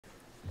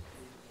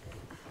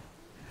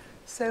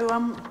So,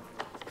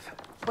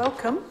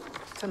 welcome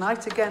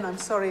tonight. Again, I'm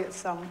sorry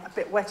it's a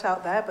bit wet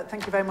out there, but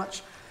thank you very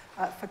much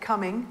for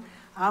coming.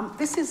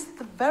 This is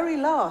the very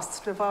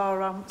last of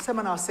our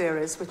seminar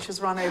series, which has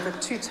run over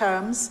 2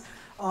 terms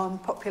on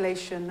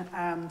population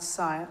and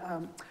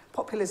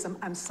populism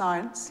and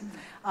science.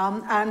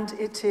 And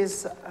it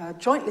is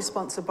jointly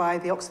sponsored by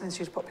the Oxford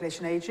Institute of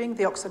Population Ageing,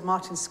 the Oxford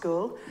Martin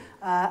School,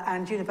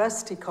 and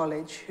University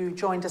College, who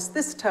joined us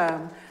this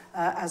term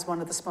as one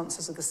of the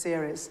sponsors of the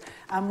series.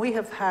 And we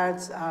have had,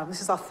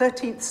 this is our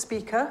 13th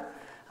speaker,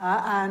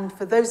 and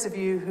for those of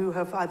you who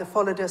have either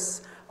followed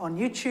us on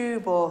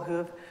YouTube or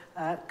who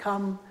have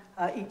come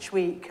each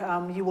week,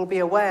 you will be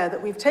aware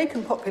that we've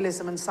taken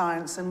populism and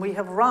science and we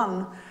have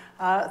run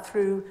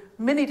through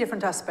many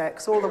different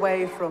aspects, all the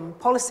way from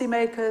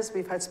policymakers.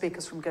 We've had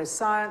speakers from Go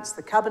Science,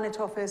 the Cabinet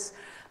Office.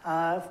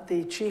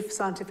 The Chief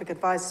Scientific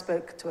Advisor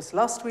spoke to us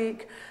last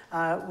week.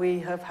 We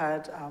have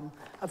had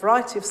a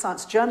variety of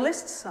science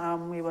journalists.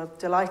 We were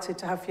delighted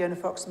to have Fiona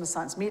Fox from the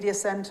Science Media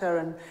Centre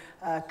and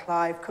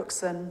Clive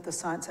Cookson, the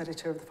science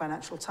editor of the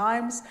Financial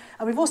Times.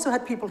 And we've also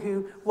had people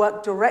who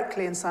work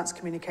directly in science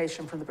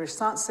communication from the British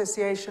Science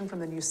Association, from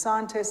the New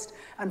Scientist,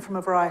 and from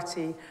a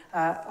variety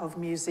of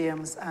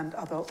museums and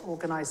other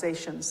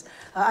organisations.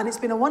 And it's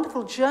been a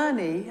wonderful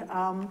journey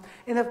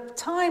in a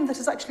time that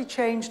has actually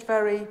changed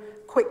very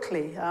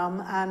quickly.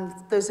 And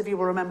those of you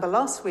will remember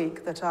last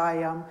week that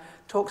I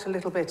talked a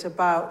little bit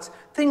about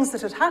things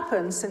that had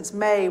happened since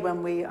May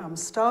when we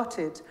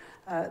started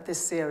this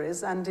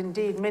series. And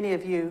indeed, many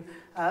of you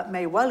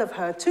may well have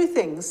heard 2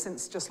 things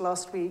since just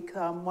last week.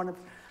 One of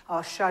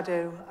our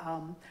shadow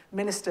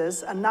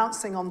ministers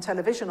announcing on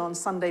television on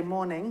Sunday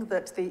morning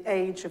that the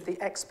age of the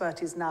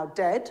expert is now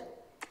dead.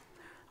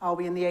 Are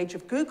we in the age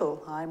of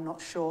Google? I'm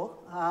not sure.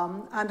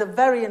 And a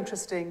very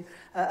interesting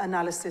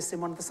analysis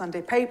in one of the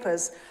Sunday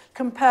papers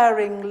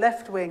comparing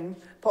left-wing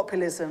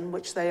populism,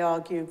 which they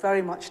argue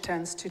very much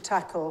tends to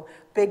tackle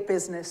big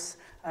business,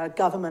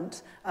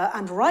 government,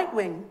 and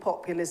right-wing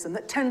populism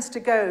that tends to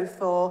go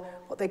for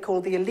what they call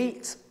the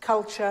elite,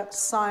 culture,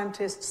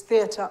 scientists,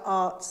 theatre,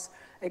 arts,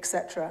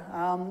 etc.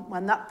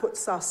 And that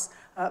puts us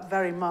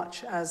very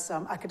much as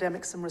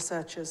academics and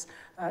researchers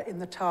in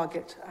the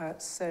target,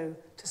 so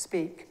to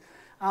speak.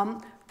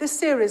 This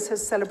series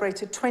has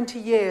celebrated 20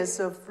 years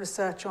of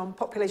research on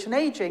population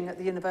ageing at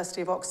the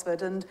University of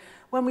Oxford. And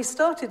when we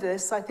started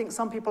this, I think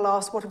some people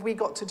asked, what have we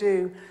got to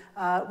do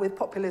with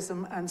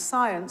populism and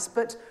science?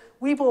 But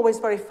we've always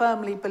very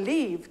firmly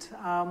believed,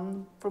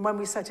 from when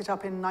we set it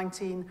up in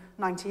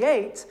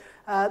 1998,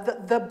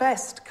 that the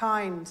best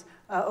kind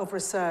of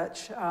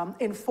research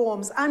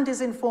informs and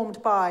is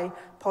informed by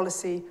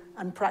policy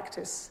and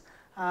practice.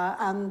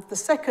 And the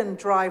second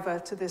driver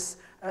to this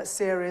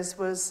series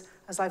was,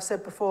 as I've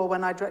said before,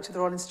 when I directed the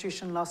Royal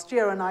Institution last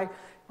year and I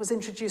was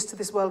introduced to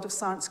this world of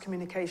science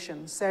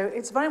communication. So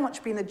it's very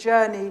much been a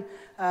journey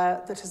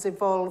that has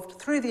evolved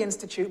through the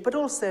Institute, but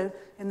also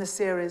in the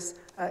series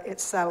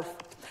itself.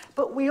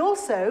 But we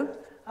also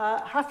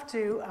have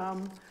to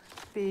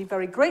be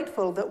very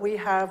grateful that we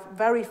have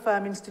very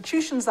firm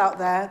institutions out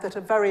there that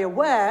are very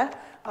aware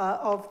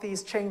of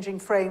these changing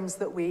frames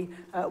that we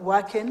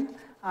work in.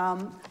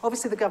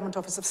 Obviously, the Government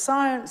Office of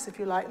Science, if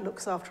you like,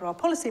 looks after our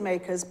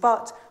policymakers,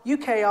 but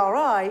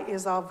UKRI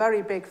is our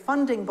very big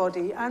funding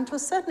body and to a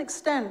certain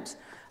extent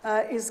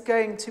is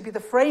going to be the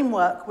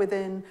framework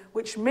within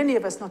which many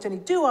of us not only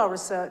do our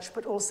research,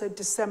 but also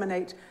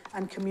disseminate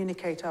and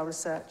communicate our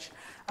research.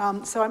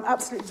 So I'm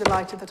absolutely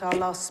delighted that our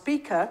last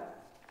speaker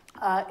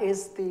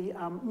is the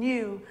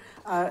new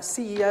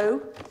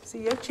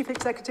CEO, Chief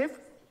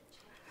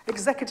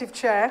Executive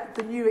Chair,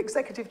 the new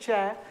Executive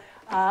Chair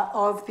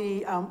of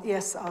the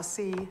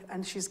ESRC,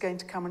 and she's going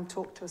to come and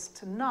talk to us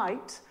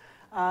tonight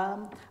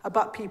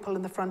about people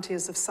in the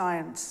frontiers of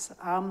science.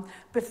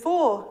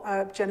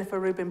 Before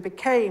Jennifer Rubin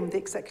became the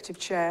Executive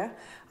Chair,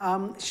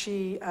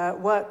 she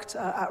worked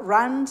at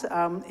RAND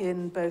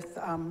in both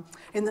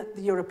in the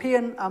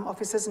European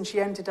offices, and she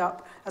ended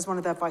up as one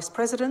of their vice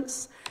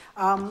presidents.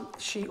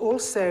 She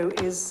also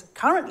is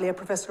currently a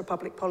professor of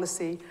public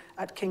policy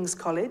at King's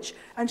College,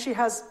 and she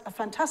has a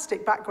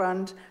fantastic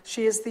background.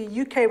 She is the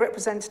UK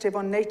representative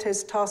on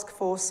NATO's task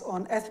force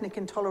on ethnic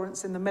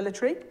intolerance in the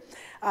military,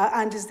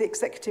 and is the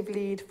executive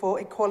lead for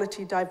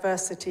equality,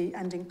 diversity,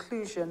 and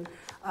inclusion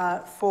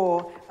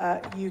for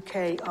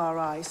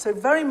UKRI. So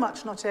very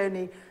much not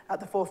only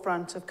at the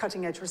forefront of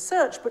cutting-edge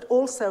research, but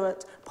also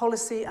at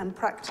policy and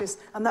practice,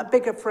 and that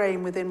bigger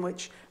frame within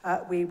which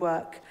we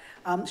work.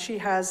 She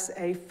has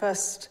a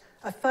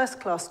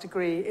first-class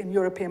degree in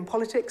European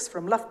politics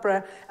from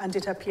Loughborough and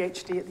did her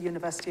PhD at the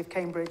University of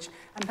Cambridge.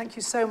 And thank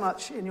you so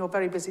much in your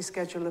very busy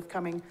schedule of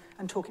coming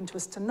and talking to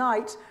us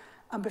tonight.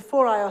 And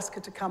before I ask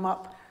her to come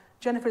up,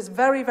 Jennifer is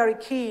very, very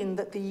keen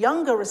that the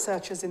younger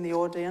researchers in the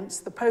audience,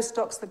 the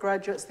postdocs, the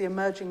graduates, the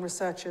emerging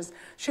researchers,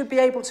 should be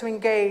able to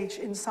engage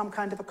in some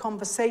kind of a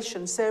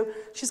conversation. So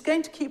she's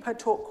going to keep her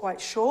talk quite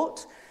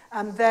short.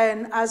 And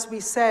then, as we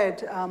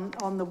said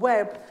on the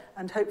web,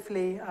 and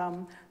hopefully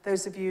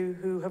those of you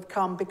who have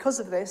come because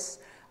of this,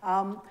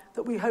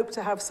 that we hope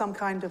to have some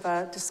kind of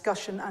a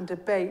discussion and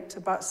debate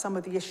about some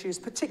of the issues,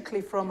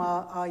 particularly from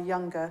our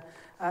younger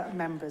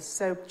members.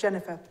 So,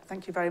 Jennifer,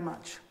 thank you very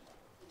much.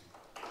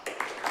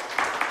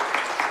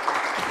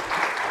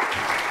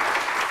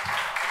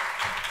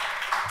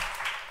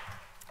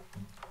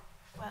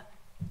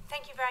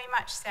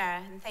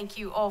 Sarah, and thank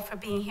you all for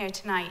being here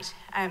tonight.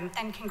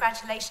 And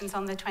congratulations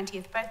on the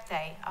 20th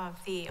birthday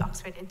of the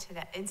Oxford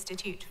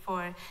Institute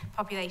for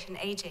Population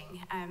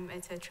Ageing.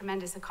 It's a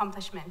tremendous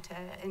accomplishment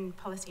in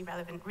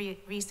policy-relevant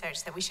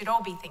research that we should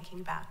all be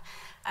thinking about,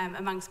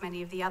 amongst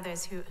many of the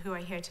others who are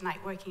here tonight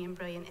working in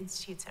brilliant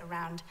institutes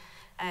around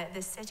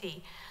this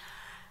city.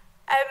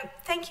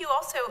 Thank you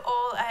also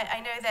all.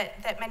 I know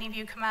that many of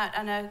you come out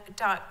on a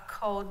dark,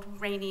 cold,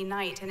 rainy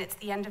night, and it's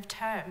the end of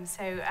term,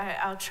 so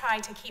I'll try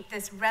to keep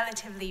this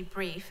relatively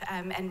brief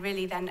and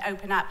really then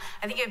open up.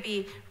 I think it would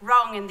be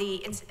wrong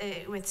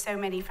with so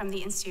many from the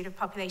Institute of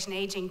Population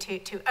Ageing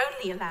to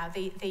only allow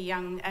the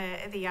young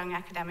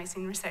academics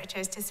and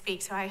researchers to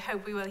speak, so I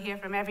hope we will hear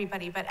from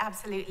everybody, but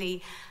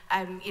absolutely,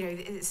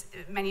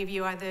 many of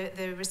you are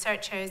the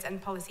researchers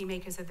and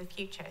policymakers of the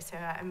future, so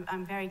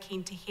I'm very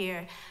keen to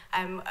hear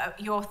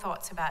your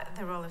thoughts about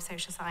the role of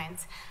social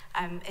science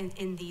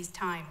in these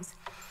times.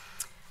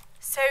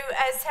 So,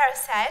 as Sarah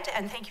said,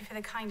 and thank you for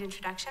the kind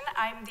introduction,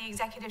 I'm the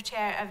Executive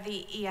Chair of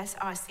the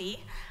ESRC,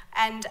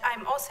 and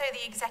I'm also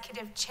the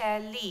Executive Chair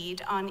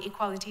Lead on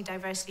Equality,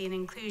 Diversity and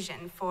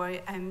Inclusion for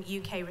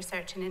UK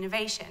Research and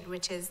Innovation,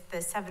 which is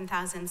the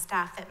 7,000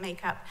 staff that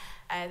make up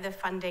the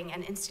funding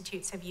and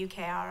institutes of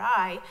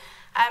UKRI,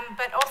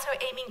 but also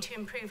aiming to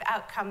improve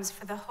outcomes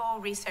for the whole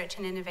research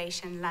and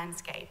innovation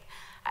landscape.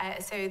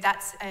 So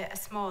that's a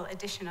small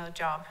additional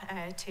job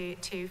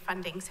to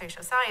funding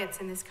social science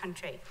in this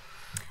country.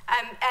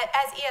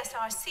 As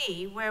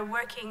ESRC, we're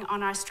working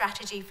on our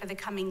strategy for the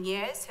coming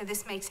years, so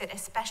this makes it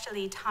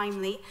especially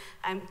timely,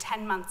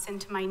 10 months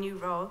into my new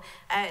role,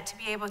 to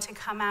be able to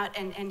come out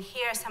and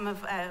hear some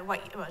of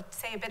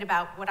say a bit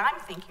about what I'm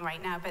thinking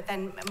right now, but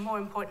then more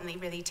importantly,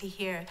 really to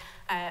hear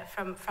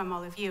from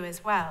all of you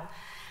as well.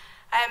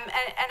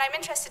 And I'm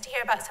interested to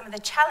hear about some of the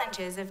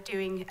challenges of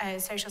doing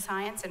social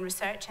science and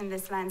research in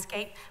this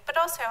landscape, but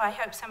also I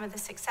hope some of the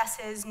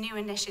successes, new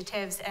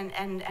initiatives,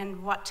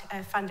 and what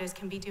funders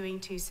can be doing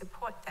to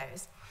support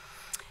those.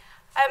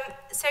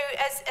 So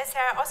as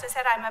Sarah also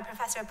said, I'm a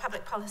professor of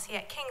public policy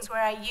at King's,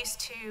 where I used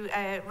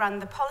to run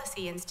the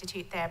Policy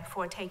Institute there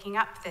before taking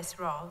up this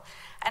role.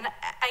 And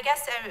I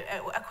guess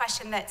a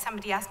question that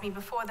somebody asked me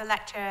before the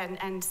lecture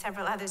and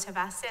several others have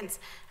asked since,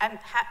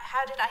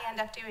 how did I end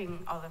up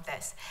doing all of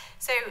this?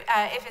 So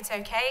if it's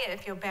okay,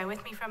 if you'll bear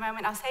with me for a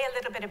moment, I'll say a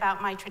little bit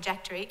about my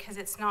trajectory, because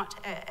it's not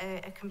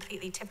a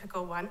completely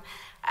typical one.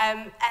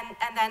 And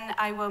then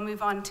I will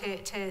move on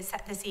to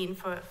set the scene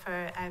for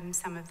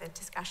some of the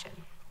discussion.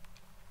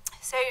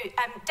 So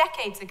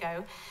decades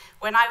ago,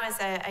 when I was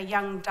a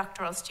young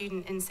doctoral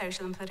student in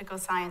social and political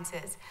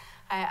sciences,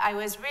 I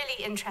was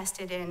really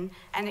interested in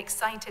and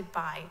excited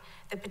by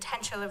the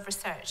potential of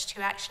research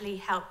to actually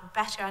help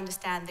better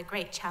understand the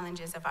great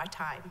challenges of our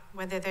time,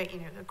 whether they're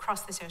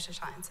across the social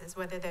sciences,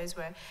 whether those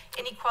were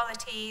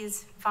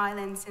inequalities,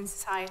 violence in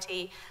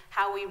society,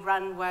 how we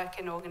run work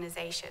in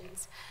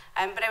organizations.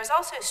 But I was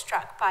also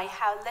struck by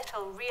how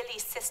little really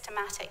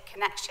systematic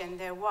connection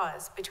there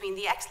was between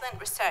the excellent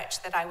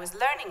research that I was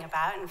learning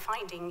about and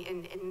finding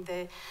in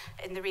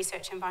the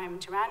research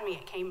environment around me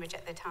at Cambridge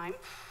at the time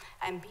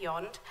and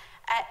beyond,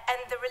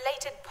 and the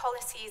related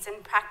policies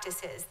and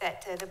practices,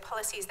 that the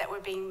policies that were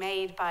being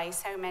made by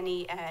so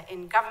many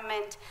in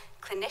government,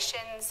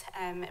 clinicians,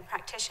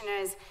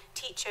 practitioners,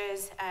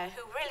 teachers,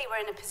 who really were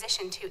in a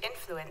position to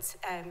influence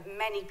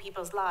many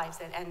people's lives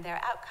and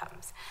their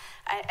outcomes.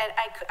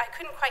 I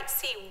couldn't quite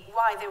see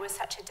why there was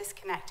such a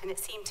disconnect, and it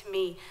seemed to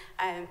me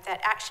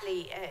that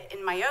actually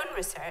in my own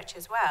research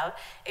as well,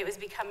 it was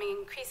becoming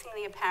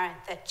increasingly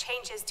apparent that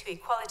changes to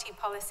equality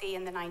policy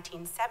in the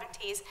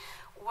 1970s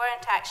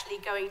weren't actually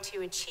going to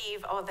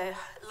achieve all the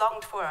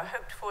longed for or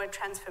hoped for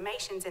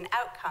transformations and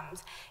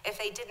outcomes if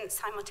they didn't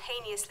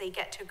simultaneously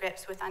get to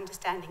grips with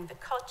understanding the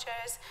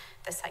cultures,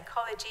 the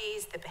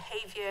psychologies, the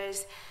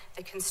behaviors,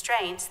 the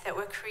constraints that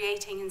were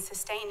creating and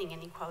sustaining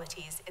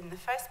inequalities in the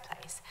first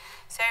place.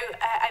 So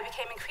I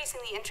became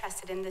increasingly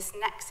interested in this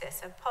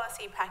nexus of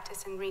policy,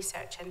 practice, and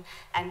research,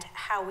 and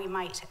how we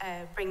might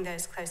bring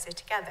those closer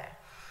together.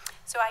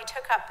 So I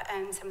took up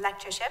some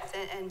lectureships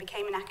and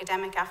became an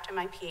academic after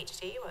my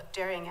PhD, well,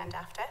 during and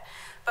after,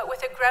 but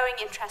with a growing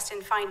interest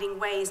in finding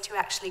ways to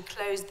actually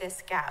close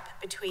this gap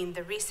between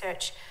the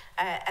research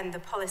and the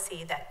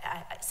policy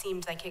that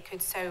seemed like it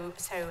could so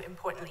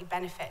importantly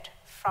benefit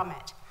from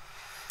it.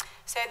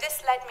 So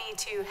this led me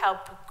to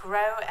help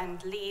grow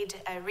and lead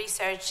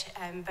research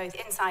both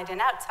inside and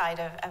outside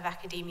of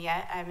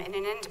academia in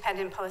an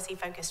independent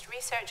policy-focused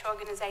research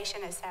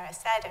organization, as Sarah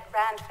said. It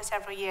ran for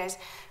several years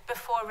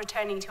before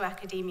returning to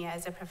academia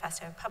as a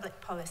professor of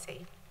public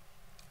policy.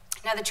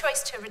 Now, the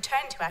choice to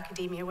return to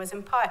academia was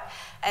in part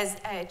as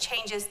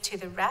changes to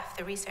the REF,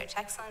 the Research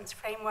Excellence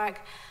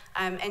Framework,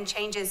 and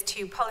changes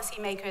to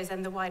policymakers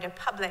and the wider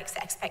public's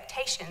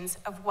expectations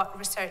of what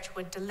research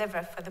would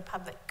deliver for the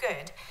public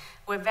good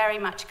were very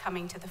much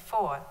coming to the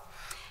fore.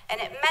 And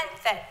it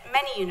meant that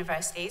many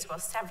universities, well,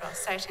 several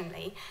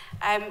certainly,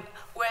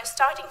 were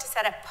starting to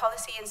set up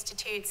policy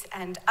institutes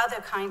and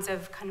other kinds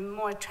of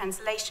more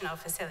translational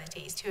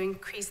facilities to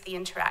increase the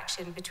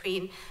interaction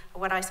between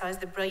what I saw as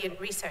the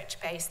brilliant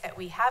research base that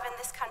we have in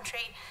this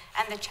country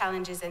and the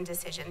challenges and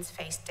decisions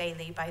faced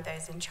daily by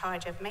those in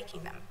charge of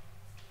making them.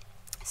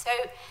 So,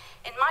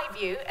 in my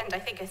view, and I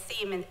think a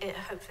theme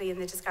hopefully in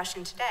the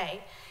discussion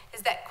today,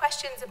 is that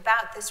questions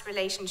about this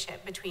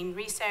relationship between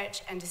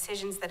research and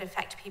decisions that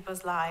affect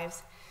people's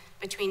lives,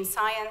 between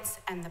science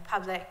and the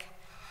public,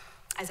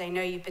 as I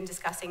know you've been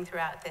discussing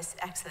throughout this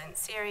excellent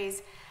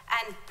series,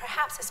 and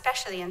perhaps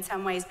especially in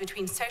some ways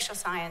between social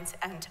science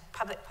and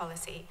public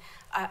policy,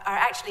 are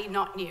actually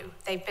not new.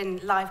 They've been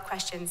live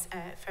questions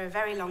for a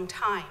very long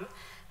time.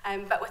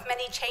 But with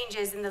many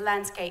changes in the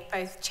landscape,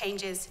 both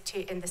changes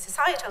in the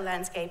societal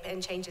landscape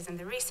and changes in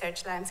the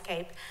research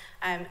landscape,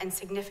 and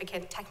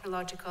significant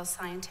technological,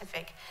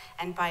 scientific,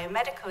 and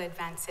biomedical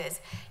advances,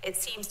 it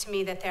seems to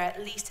me that they're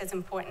at least as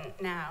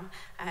important now,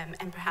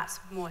 and perhaps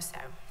more so.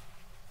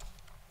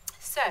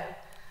 So,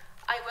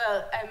 I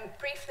will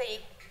briefly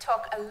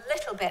talk a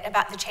little bit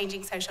about the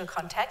changing social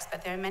context,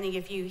 but there are many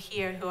of you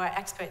here who are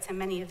experts in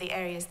many of the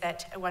areas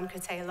that one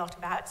could say a lot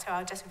about, so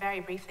I'll just very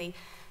briefly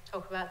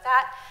talk about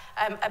that.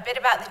 A bit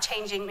about the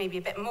changing, maybe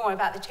a bit more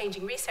about the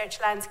changing research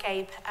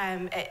landscape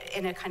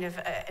in a kind of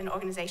an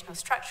organizational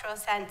structural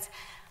sense.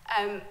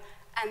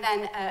 And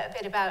then a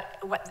bit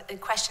about what the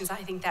questions I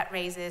think that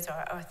raises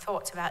or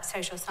thoughts about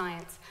social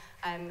science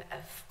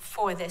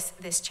for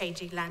this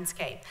changing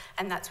landscape.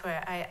 And that's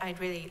where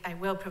I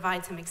will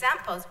provide some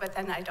examples, but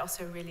then I'd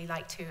also really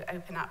like to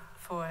open up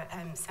for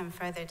some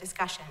further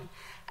discussion.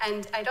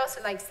 And I'd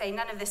also like to say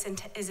none of this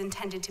is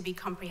intended to be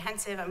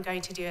comprehensive. I'm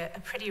going to do a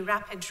pretty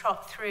rapid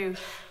trot through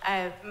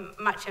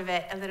much of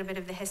it, a little bit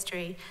of the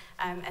history,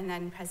 and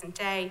then present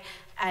day,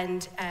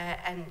 and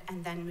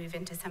then move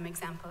into some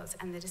examples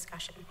and the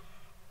discussion.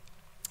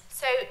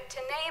 So to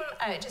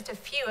name just a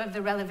few of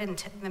the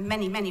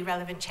many, many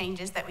relevant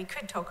changes that we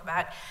could talk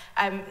about,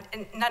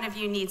 none of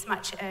you needs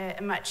much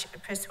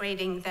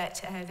persuading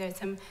that there's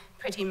some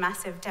pretty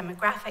massive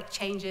demographic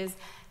changes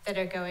that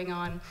are going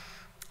on,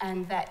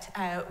 and that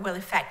will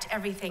affect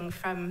everything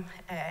from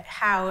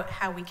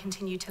how we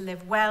continue to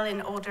live well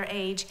in older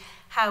age,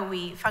 how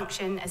we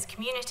function as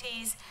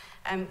communities,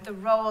 the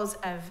roles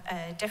of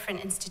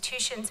different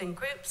institutions and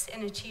groups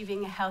in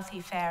achieving a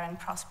healthy, fair, and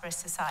prosperous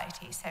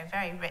society. So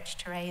very rich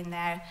terrain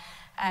there.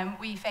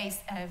 We face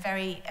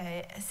very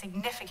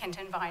significant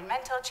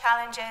environmental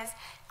challenges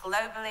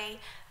globally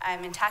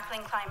in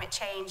tackling climate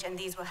change, and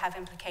these will have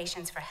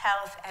implications for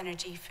health,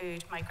 energy,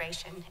 food,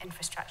 migration,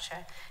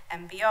 infrastructure,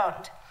 and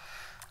beyond.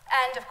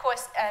 And of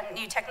course,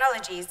 new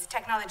technologies.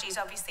 Technologies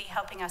obviously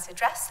helping us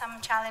address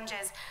some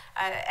challenges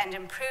and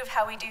improve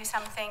how we do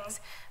some things,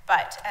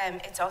 but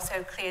it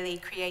also clearly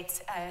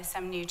creates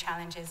some new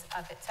challenges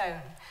of its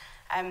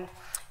own.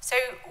 So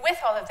with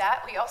all of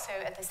that, we also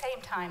at the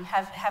same time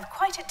have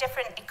quite a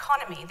different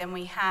economy than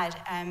we had,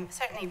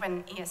 certainly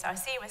when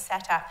ESRC was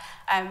set up,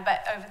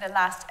 but over the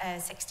last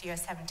 60 or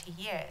 70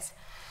 years.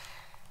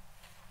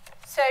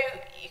 So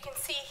you can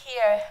see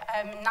here,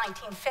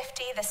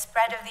 1950, the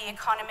spread of the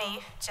economy,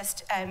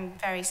 just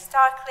very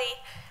starkly,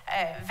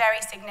 very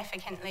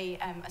significantly,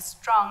 a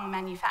strong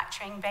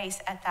manufacturing base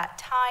at that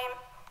time.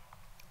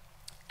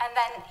 And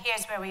then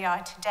here's where we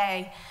are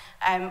today,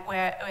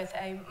 where with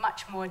a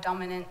much more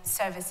dominant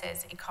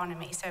services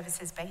economy,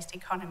 services-based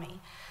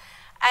economy.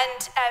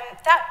 And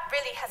that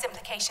really has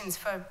implications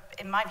for,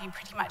 in my view,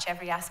 pretty much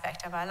every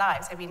aspect of our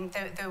lives. I mean,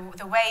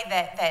 the way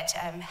that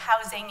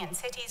housing and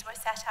cities were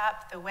set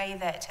up, the way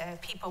that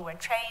people were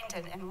trained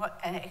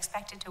and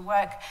expected to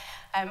work,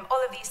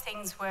 all of these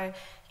things were,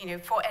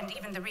 and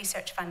even the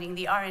research funding,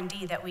 the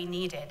R&D that we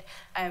needed,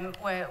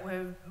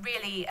 were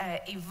really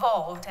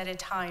evolved at a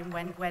time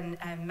when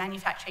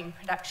manufacturing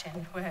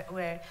production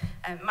were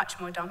much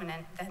more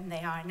dominant than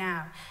they are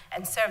now.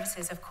 And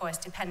services, of course,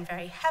 depend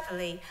very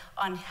heavily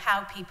on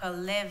how people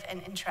live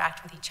and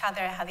interact with each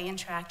other, how they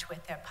interact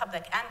with their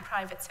public and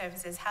private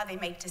services, how they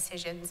make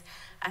decisions,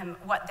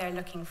 what they're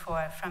looking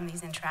for from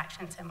these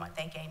interactions and what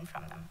they gain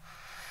from them.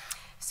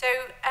 So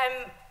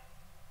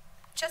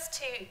just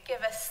to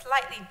give a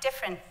slightly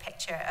different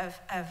picture of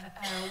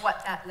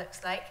what that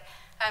looks like,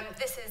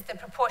 this is the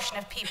proportion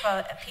of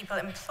people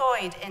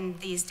employed in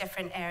these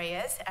different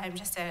areas.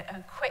 Just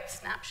a quick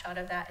snapshot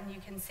of that, and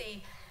you can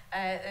see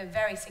a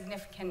very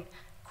significant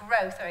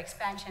growth or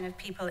expansion of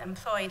people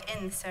employed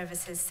in the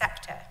services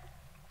sector.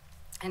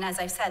 And as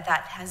I've said,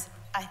 that has,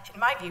 in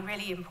my view,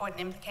 really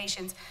important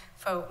implications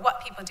for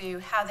what people do,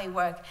 how they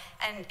work,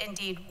 and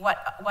indeed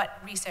what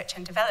research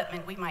and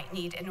development we might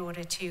need in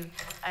order to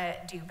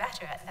do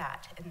better at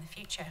that in the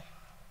future.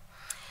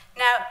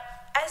 Now,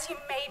 as you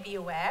may be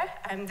aware,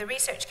 the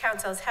research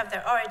councils have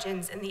their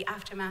origins in the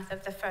aftermath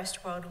of the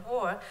First World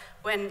War,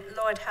 when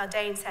Lord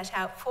Haldane set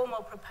out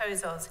formal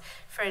proposals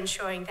for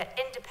ensuring that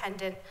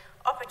independent,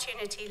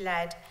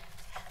 opportunity-led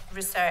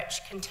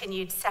research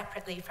continued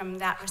separately from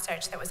that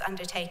research that was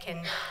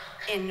undertaken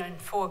in and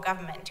for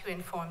government to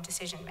inform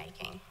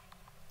decision-making.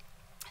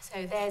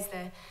 So there's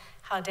the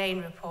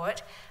Haldane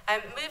report.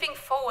 Moving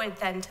forward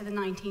then to the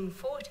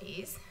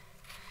 1940s,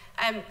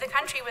 the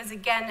country was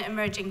again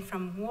emerging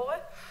from war,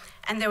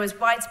 and there was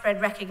widespread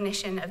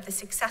recognition of the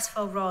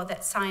successful role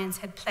that science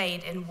had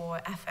played in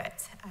war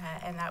efforts.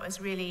 And that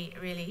was really,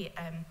 really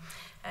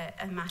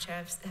a matter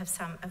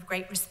of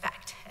great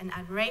respect and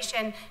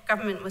admiration.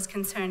 Government was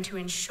concerned to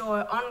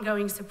ensure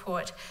ongoing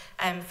support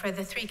for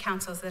the three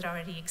councils that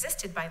already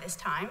existed by this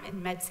time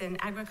in medicine,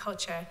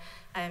 agriculture,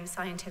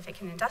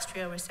 scientific and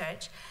industrial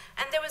research.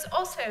 And there was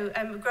also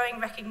growing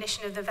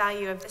recognition of the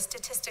value of the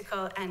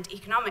statistical and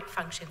economic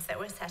functions that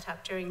were set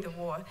up during the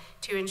war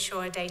to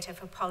ensure data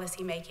for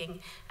policy making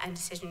and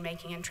decision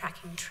making and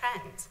tracking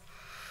trends.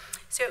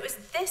 So it was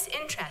this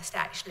interest,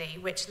 actually,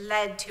 which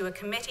led to a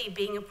committee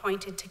being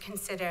appointed to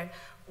consider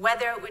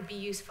whether it would be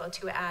useful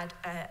to add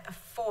a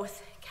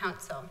fourth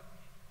council,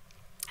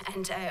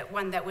 and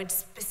one that would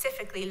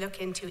specifically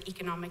look into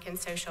economic and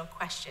social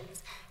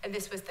questions. And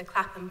this was the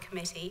Clapham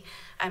Committee.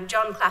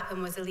 John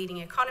Clapham was a leading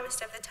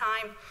economist of the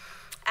time,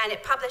 and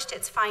it published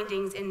its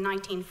findings in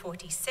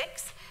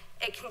 1946.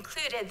 It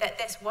concluded that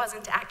this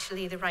wasn't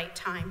actually the right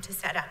time to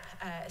set up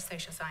a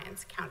social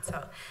science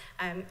council.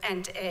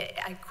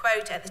 I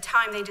quote, "At the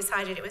time they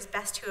decided it was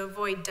best to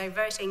avoid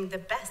diverting the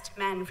best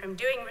men from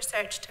doing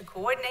research to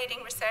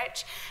coordinating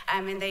research,"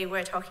 and they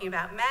were talking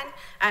about men.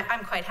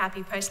 I'm quite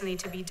happy personally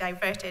to be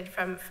diverted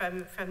from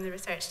the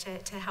research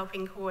to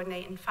helping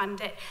coordinate and fund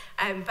it,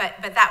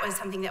 but that was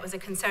something that was a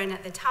concern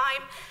at the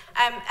time.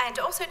 And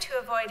also to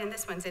avoid, and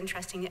this one's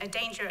interesting, a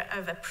danger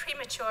of a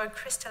premature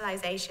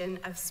crystallization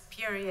of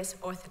spurious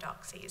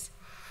orthodoxies.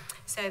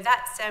 So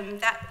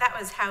that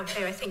was how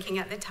they were thinking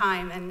at the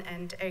time,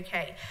 and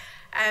okay.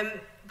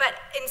 But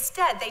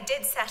instead, they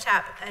did set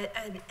up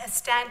a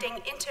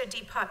standing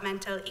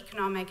interdepartmental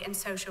economic and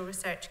social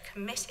research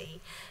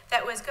committee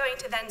that was going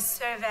to then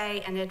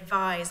survey and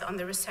advise on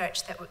the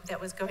research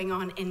that was going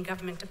on in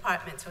government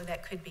departments, or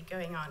that could be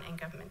going on in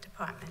government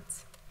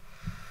departments.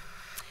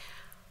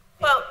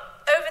 Well,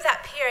 over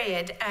that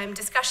period,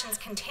 discussions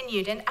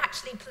continued, and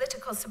actually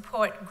political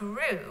support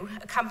grew,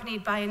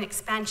 accompanied by an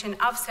expansion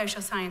of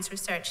social science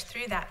research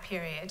through that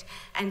period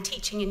and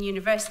teaching in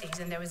universities.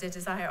 And there was a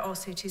desire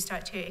also to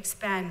start to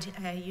expand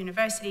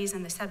universities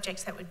and the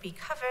subjects that would be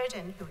covered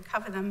and who would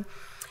cover them.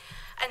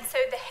 And so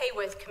the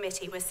Hayworth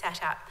Committee was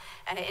set up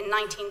in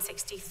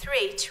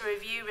 1963 to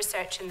review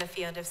research in the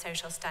field of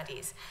social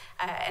studies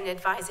and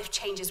advise if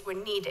changes were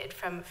needed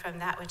from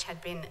that which had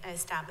been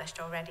established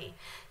already.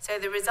 So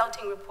the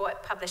resulting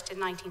report, published in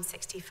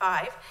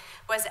 1965,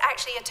 was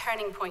actually a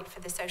turning point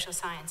for the social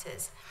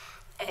sciences.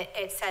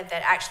 It said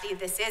that actually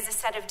this is a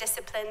set of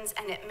disciplines,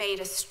 and it made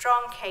a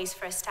strong case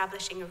for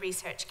establishing a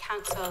research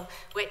council,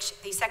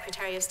 which the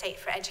Secretary of State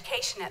for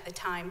Education at the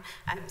time,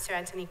 Sir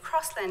Anthony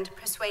Crosland,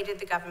 persuaded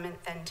the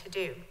government then to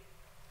do.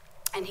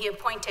 And he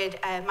appointed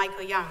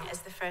Michael Young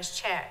as the first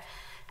chair.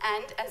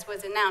 And as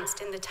was announced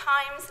in the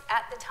Times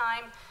at the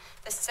time,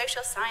 the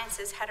social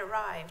sciences had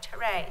arrived,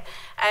 hooray.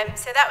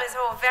 So that was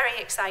all very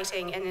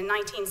exciting, and in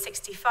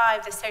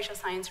 1965, the Social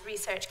Science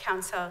Research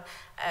Council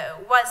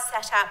was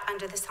set up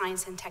under the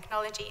Science and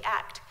Technology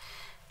Act.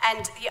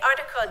 And the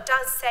article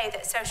does say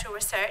that social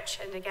research,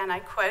 and again I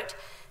quote,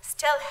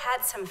 still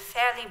had some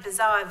fairly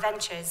bizarre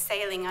ventures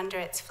sailing under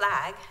its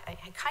flag. I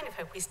kind of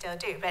hope we still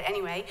do, but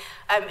anyway,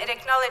 it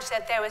acknowledged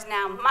that there was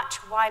now much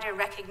wider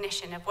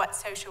recognition of what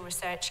social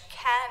research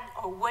can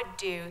or would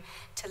do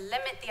to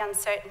limit the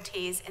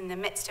uncertainties in the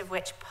midst of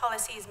which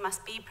policies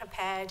must be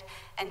prepared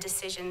and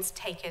decisions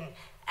taken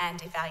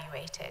and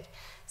evaluated.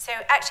 So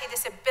actually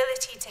this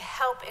ability to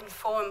help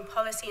inform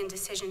policy and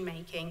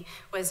decision-making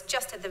was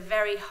just at the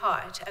very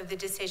heart of the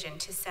decision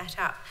to set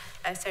up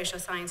a Social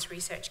Science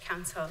Research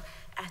Council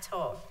at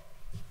all.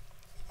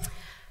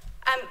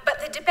 But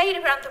the debate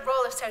around the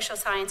role of social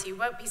science, you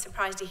won't be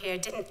surprised to hear,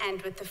 didn't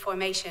end with the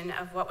formation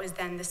of what was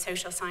then the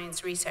Social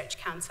Science Research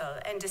Council,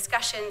 and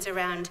discussions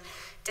around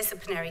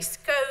disciplinary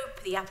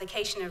scope, the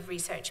application of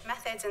research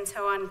methods, and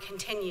so on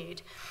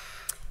continued.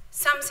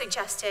 Some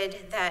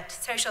suggested that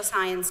social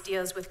science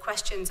deals with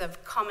questions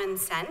of common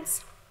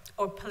sense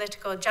or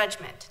political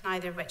judgment,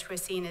 neither of which were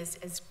seen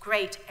as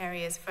great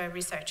areas for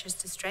researchers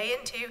to stray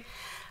into.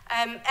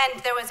 And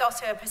there was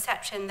also a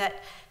perception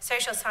that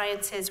social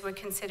sciences were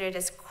considered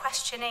as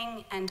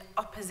questioning and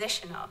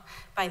oppositional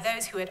by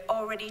those who had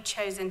already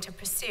chosen to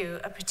pursue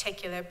a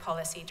particular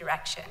policy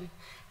direction.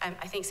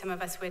 I think some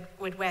of us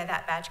would wear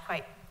that badge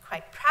quite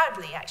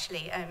proudly,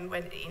 actually,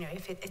 when,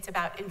 if it's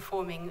about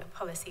informing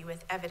policy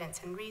with evidence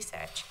and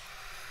research.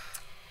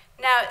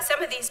 Now,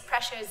 some of these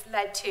pressures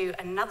led to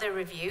another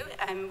review,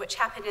 which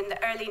happened in the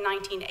early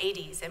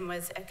 1980s and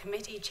was a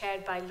committee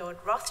chaired by Lord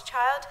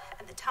Rothschild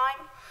at the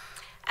time.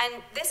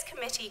 And this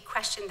committee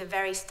questioned the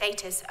very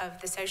status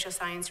of the Social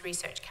Science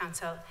Research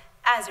Council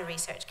as a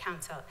research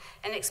council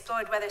and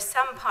explored whether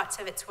some parts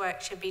of its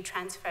work should be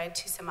transferred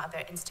to some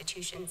other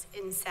institutions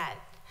instead.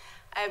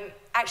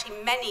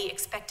 Actually, many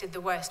expected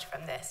the worst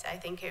from this. I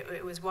think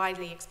it was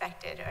widely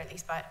expected, or at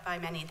least by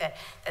many, that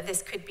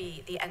this could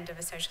be the end of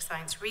a Social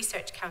Science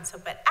Research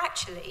Council. But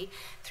actually,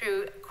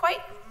 through quite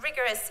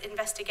rigorous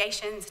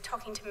investigations,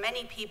 talking to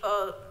many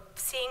people,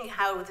 seeing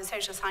how the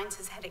social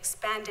sciences had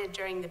expanded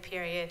during the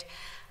period,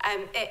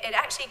 it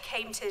actually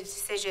came to the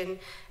decision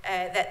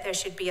that there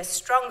should be a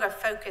stronger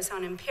focus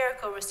on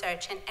empirical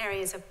research in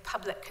areas of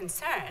public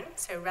concern,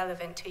 so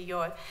relevant to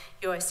your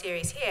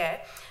series here.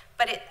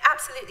 But it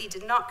absolutely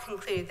did not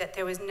conclude that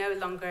there was no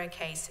longer a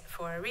case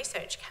for a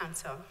research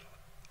council.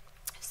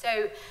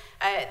 So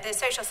the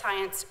Social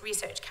Science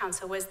Research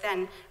Council was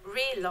then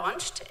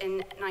relaunched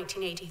in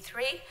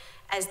 1983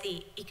 as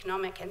the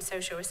Economic and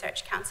Social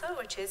Research Council,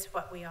 which is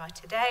what we are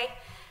today.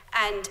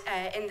 And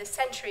in the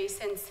century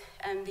since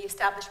the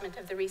establishment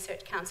of the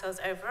research councils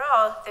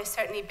overall, there's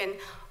certainly been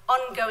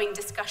ongoing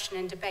discussion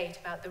and debate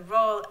about the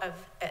role of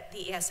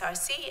the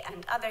ESRC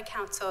and other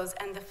councils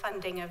and the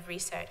funding of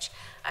research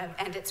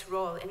and its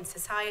role in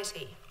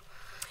society.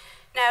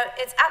 Now,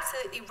 it's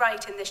absolutely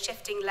right in the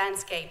shifting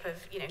landscape of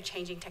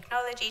changing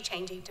technology,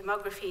 changing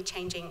demography,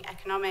 changing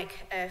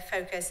economic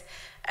focus,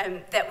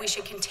 that we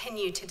should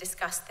continue to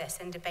discuss this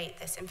and debate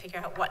this and figure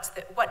out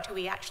what do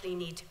we actually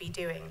need to be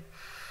doing.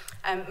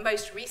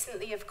 Most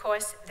recently, of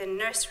course, the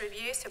Nurse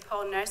Review, so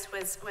Paul Nurse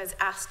was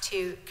asked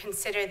to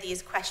consider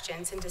these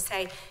questions and to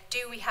say,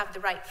 do we have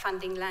the right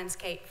funding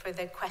landscape for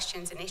the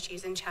questions and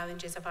issues and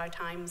challenges of our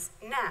times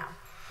now?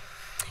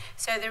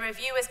 So the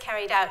review was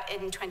carried out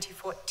in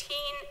 2014,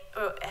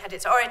 or had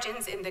its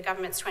origins in the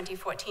government's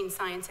 2014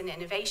 Science and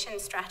Innovation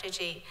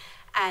Strategy,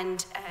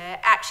 and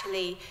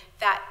actually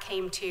that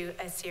came to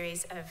a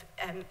series of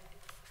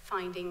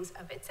findings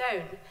of its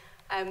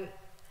own.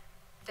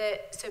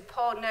 So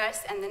Paul Nurse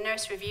and the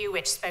Nurse Review,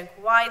 which spoke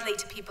widely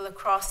to people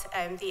across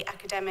the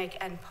academic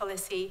and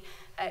policy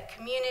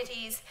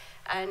communities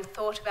and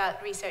thought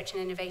about research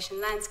and innovation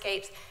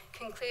landscapes,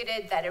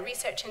 concluded that a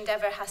research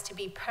endeavor has to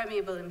be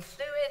permeable and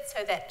fluid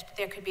so that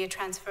there could be a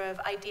transfer of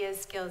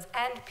ideas, skills,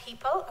 and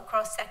people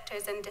across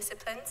sectors and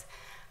disciplines.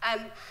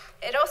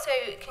 It also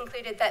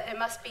concluded that there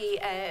must be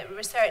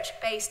research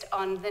based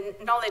on the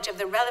knowledge of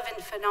the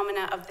relevant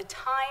phenomena of the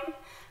time,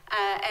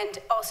 and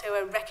also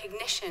a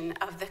recognition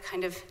of the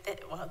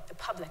the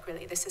public,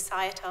 really, the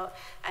societal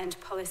and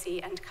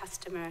policy and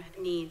customer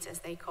needs, as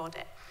they called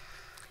it.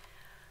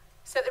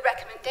 So the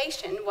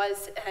recommendation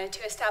was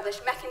to establish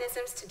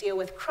mechanisms to deal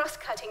with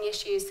cross-cutting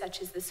issues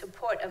such as the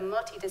support of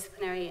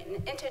multidisciplinary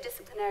and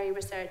interdisciplinary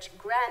research,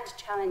 grand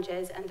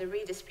challenges, and the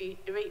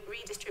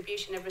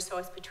redistribution of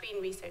resource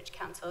between research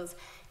councils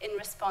in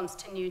response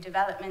to new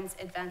developments,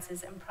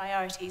 advances, and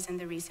priorities in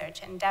the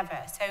research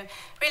endeavor. So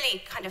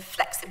really kind of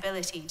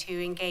flexibility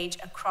to engage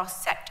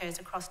across sectors,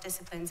 across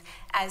disciplines,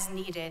 as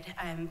needed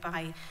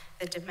by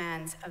the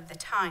demands of the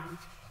time.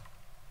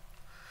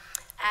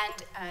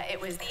 And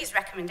it was these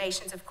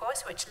recommendations, of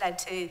course, which led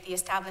to the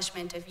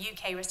establishment of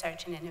UK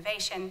Research and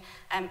Innovation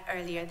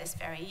earlier this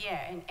very year,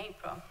 in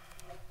April.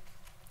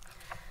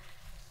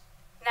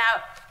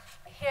 Now,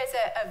 here's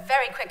a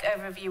very quick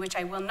overview, which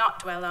I will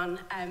not dwell on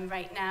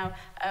right now,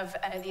 of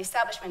the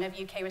establishment of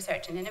UK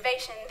Research and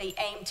Innovation, the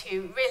aim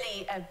to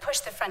really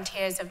push the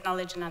frontiers of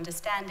knowledge and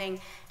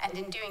understanding, and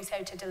in doing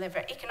so to deliver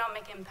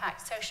economic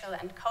impact, social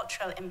and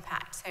cultural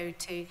impact, so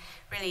to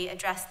really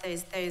address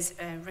those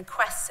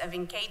requests of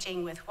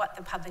engaging with what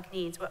the public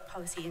needs, what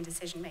policy and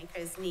decision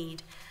makers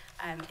need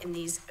in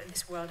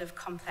this world of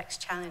complex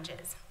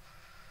challenges.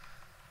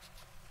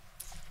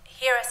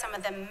 Here are some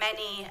of the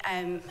many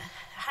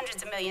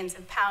hundreds of millions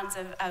of pounds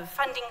of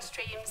funding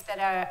streams that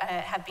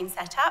have been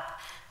set up.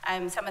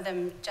 Some of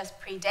them just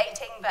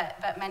predating,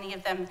 but many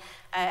of them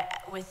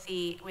with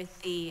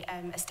the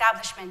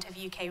establishment of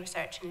UK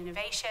Research and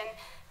Innovation.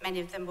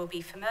 Many of them will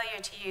be familiar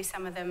to you.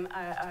 Some of them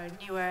are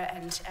newer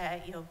and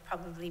you'll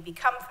probably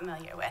become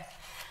familiar with.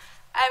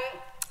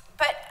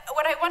 But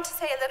what I want to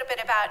say a little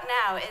bit about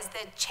now is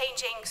the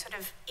changing sort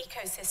of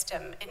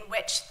ecosystem in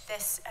which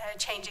this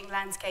changing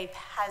landscape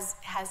has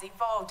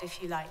evolved,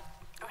 if you like,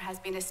 or has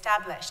been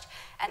established,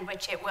 and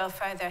which it will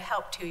further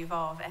help to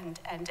evolve and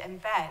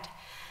embed.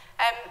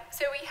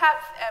 So we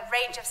have a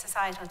range of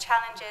societal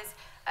challenges.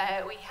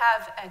 We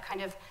have a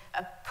kind of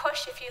a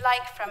push, if you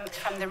like,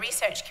 from the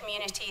research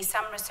community.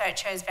 Some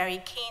researchers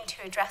very keen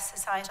to address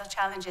societal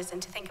challenges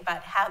and to think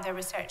about how their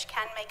research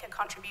can make a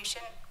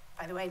contribution.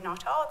 By the way,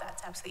 not all,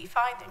 that's absolutely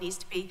fine. There needs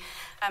to be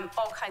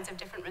all kinds of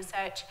different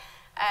research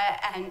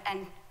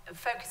and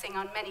focusing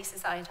on many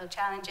societal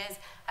challenges.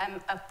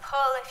 A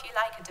pull, if you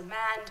like, a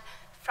demand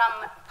from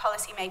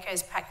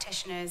policymakers,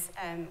 practitioners,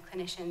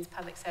 clinicians,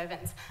 public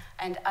servants,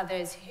 and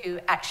others who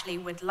actually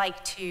would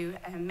like to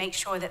make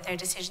sure that their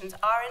decisions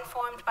are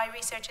informed by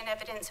research and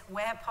evidence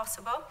where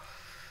possible.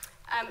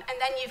 And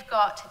then you've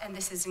got, and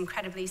this is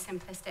incredibly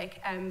simplistic,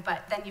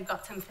 but then you've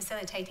got some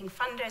facilitating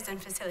funders and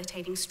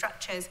facilitating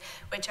structures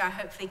which are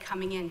hopefully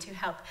coming in to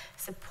help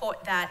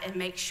support that and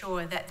make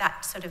sure that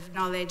that sort of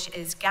knowledge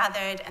is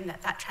gathered and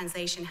that that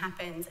translation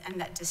happens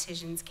and that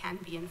decisions can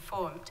be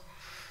informed.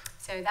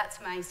 So that's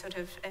my sort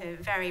of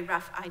very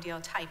rough ideal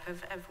type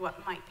of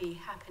what might be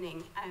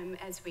happening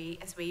as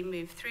we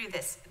move through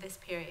this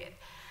period.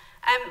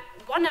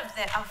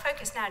 I'll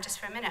focus now just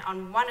for a minute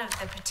on one of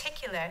the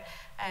particular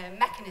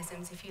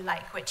mechanisms, if you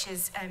like, which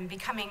is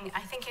becoming,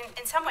 I think,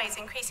 in some ways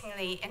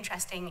increasingly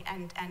interesting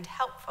and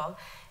helpful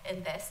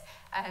in this,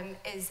 and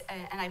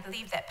I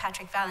believe that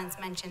Patrick Vallance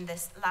mentioned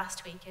this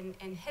last week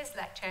in his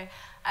lecture,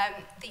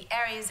 the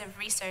areas of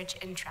research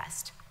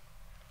interest.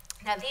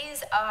 Now,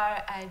 these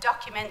are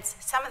documents,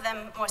 some of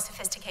them more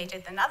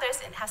sophisticated than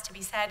others, it has to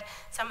be said,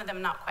 some of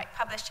them not quite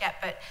published yet,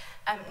 but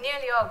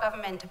nearly all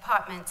government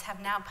departments have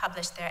now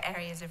published their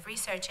areas of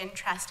research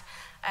interest,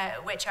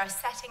 which are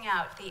setting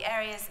out the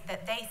areas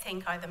that they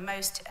think are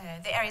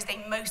the areas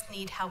they most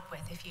need help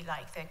with, if you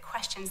like, the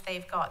questions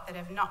they've got that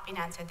have not been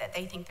answered that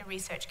they think the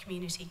research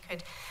community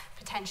could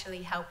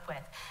potentially help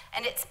with.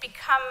 And it's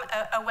become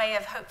a way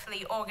of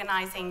hopefully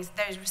organizing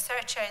those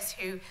researchers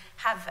who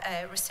have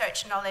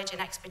research knowledge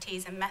and expertise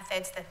and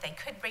methods that they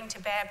could bring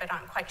to bear but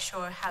aren't quite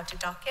sure how to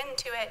dock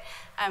into it,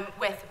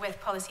 with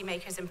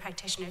policymakers and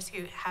practitioners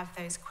who have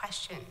those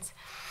questions.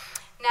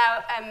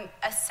 Now,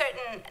 a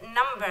certain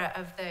number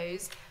of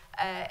those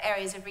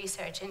areas of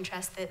research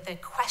interest, the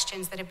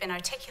questions that have been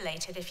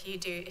articulated, if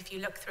you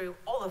look through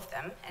all of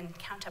them and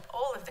count up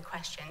all of the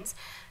questions,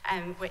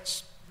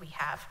 which we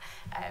have,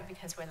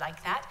 because we're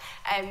like that.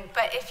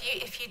 But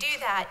if you do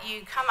that,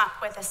 you come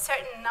up with a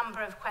certain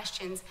number of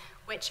questions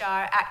which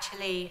are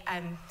actually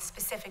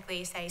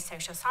specifically, say,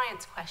 social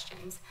science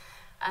questions.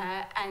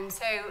 And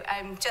so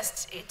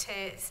just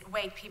to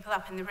wake people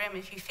up in the room,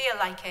 if you feel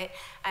like it,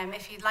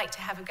 if you'd like to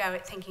have a go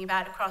at thinking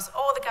about across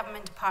all the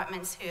government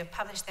departments who have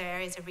published their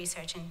areas of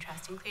research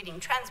interest, including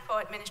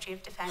Transport, Ministry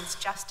of Defence,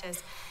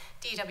 Justice,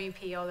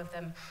 DWP, all of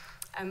them,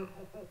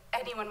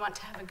 anyone want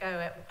to have a go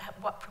at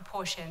what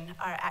proportion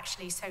are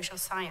actually social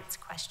science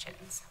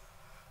questions?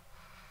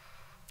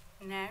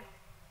 No?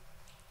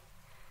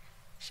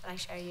 Shall I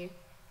show you?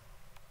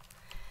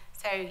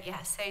 So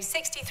yeah, so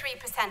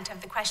 63%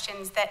 of the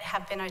questions that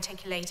have been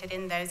articulated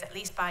in those, at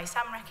least by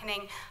some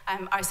reckoning,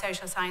 are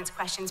social science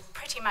questions,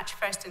 pretty much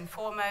first and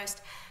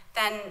foremost.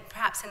 Then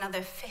perhaps another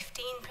 15%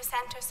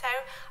 or so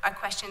are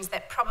questions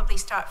that probably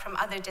start from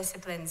other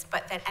disciplines,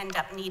 but that end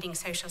up needing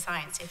social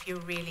science if you're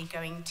really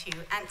going to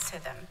answer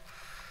them.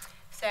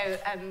 So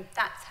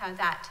that's how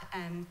that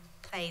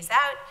plays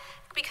out,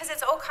 because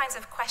it's all kinds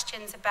of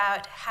questions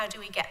about how do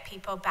we get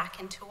people back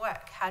into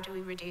work? How do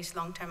we reduce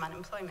long-term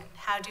unemployment?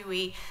 How do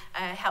we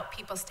help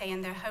people stay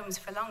in their homes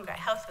for longer,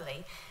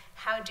 healthily?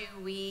 How do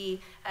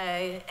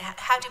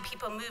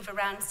people move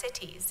around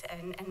cities,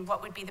 and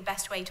what would be the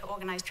best way to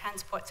organize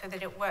transport so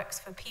that it works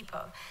for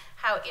people?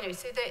 How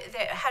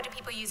do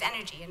people use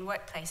energy in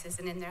workplaces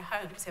and in their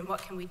homes, and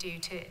what can we do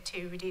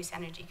to reduce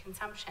energy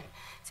consumption?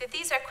 So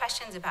these are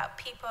questions about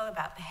people,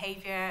 about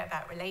behavior,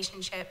 about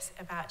relationships,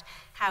 about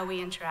how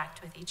we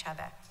interact with each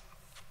other.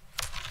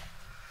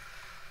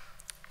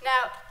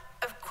 Now,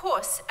 of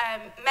course,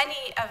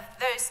 many of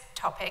those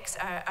topics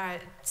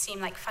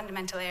seem like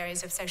fundamental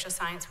areas of social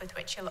science with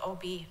which you'll all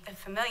be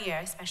familiar,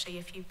 especially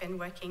if you've been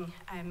working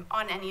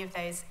on any of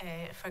those,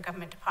 for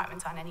government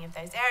departments on any of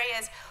those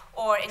areas,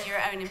 or in your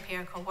own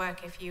empirical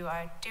work if you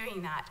are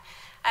doing that.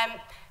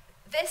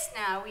 This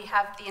now, we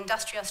have the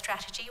industrial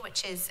strategy,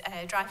 which is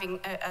driving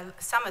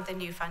some of the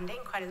new funding,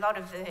 quite a lot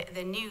of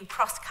the new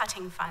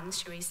cross-cutting funds,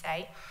 shall we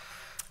say.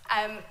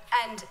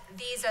 And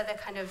these are the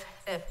kind of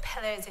the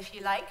pillars, if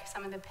you like,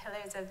 some of the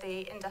pillars of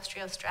the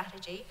industrial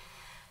strategy.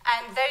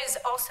 And those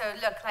also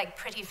look like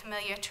pretty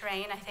familiar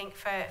terrain, I think,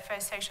 for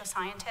social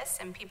scientists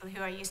and people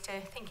who are used to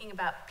thinking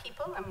about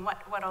people and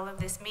what all of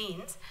this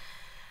means.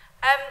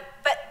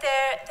 But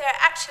they're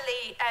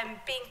actually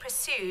being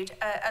pursued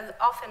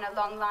often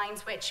along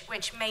lines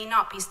which may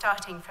not be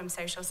starting from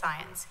social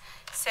science.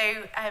 So,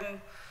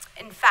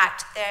 in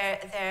fact,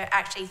 they're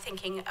actually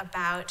thinking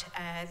about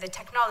the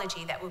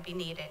technology that will be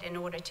needed in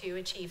order to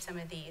achieve some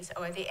of these,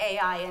 or the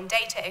AI and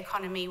data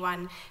economy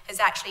one is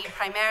actually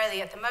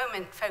primarily at the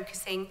moment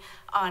focusing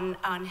on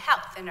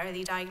health and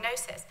early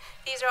diagnosis.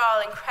 These are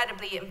all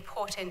incredibly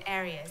important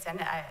areas,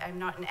 and I'm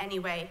not in any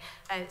way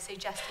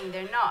suggesting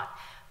they're not.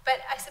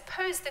 But I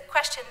suppose the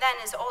question then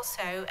is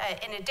also,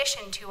 in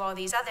addition to all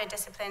these other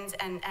disciplines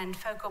and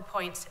focal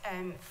points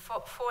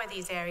for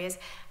these areas,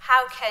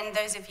 how can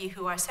those of you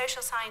who are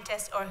social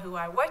scientists or who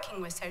are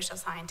working with social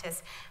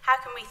scientists, how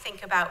can we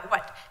think about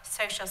what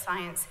social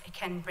science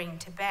can bring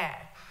to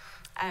bear?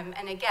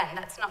 And again,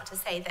 that's not to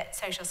say that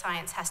social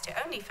science has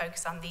to only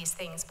focus on these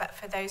things, but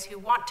for those who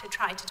want to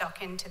try to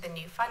dock into the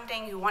new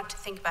funding, who want to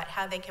think about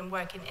how they can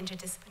work in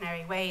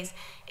interdisciplinary ways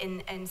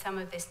in some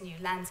of this new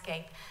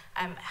landscape,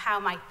 how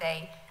might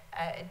they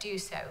do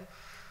so?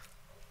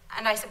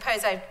 And I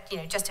suppose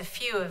just a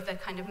few of the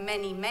kind of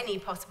many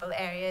possible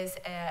areas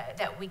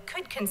that we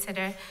could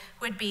consider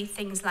would be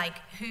things like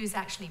who's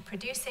actually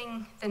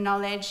producing the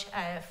knowledge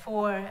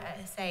for,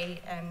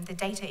 say, the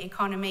data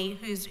economy,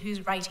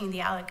 who's writing the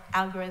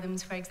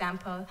algorithms, for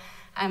example.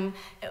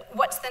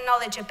 What's the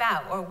knowledge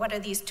about, or what are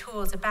these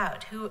tools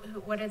about?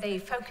 What are they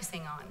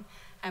focusing on?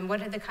 And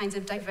what are the kinds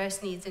of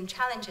diverse needs and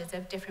challenges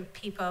of different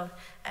people,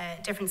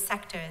 different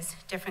sectors,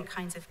 different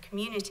kinds of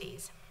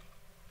communities?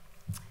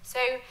 So,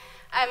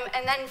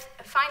 and then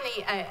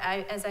finally,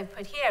 as I've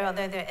put here,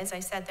 although as I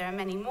said, there are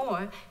many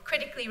more,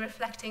 critically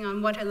reflecting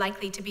on what are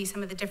likely to be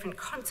some of the different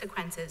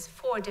consequences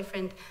for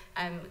different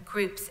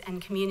groups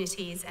and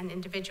communities and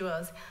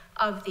individuals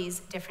of these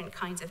different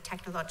kinds of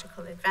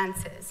technological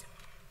advances.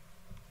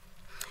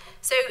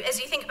 So as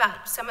you think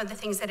about some of the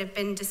things that have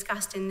been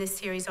discussed in this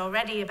series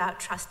already about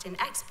trust in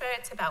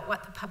experts, about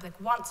what the public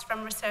wants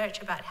from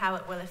research, about how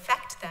it will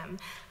affect them,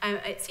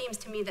 it seems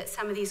to me that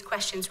some of these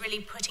questions,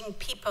 really putting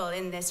people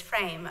in this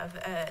frame of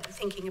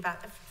thinking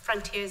about the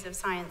frontiers of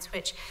science,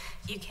 which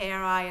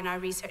UKRI and our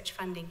research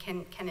funding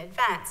can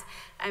advance,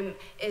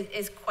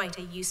 is quite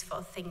a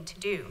useful thing to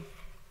do.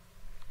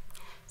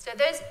 So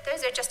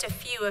those are just a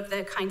few of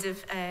the kinds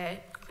of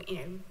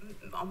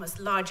almost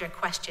larger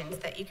questions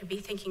that you could be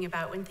thinking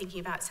about when thinking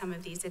about some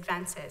of these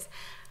advances.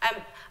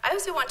 I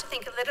also want to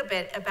think a little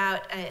bit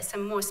about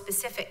some more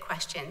specific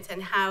questions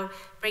and how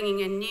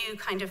bringing a new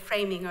kind of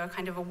framing or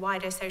kind of a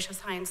wider social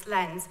science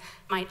lens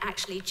might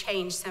actually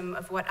change some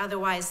of what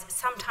otherwise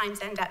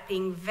sometimes end up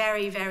being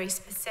very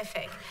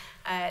specific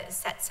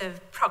sets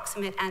of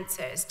proximate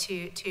answers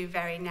to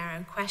very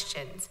narrow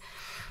questions.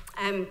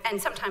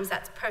 And sometimes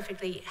that's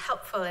perfectly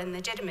helpful and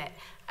legitimate,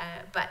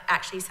 but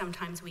actually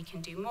sometimes we can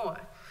do more.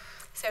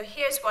 So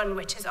here's one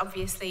which is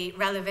obviously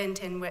relevant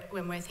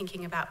when we're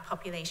thinking about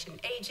population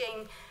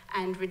aging,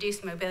 and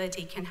reduced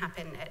mobility can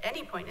happen at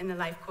any point in the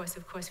life course,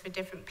 of course, for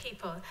different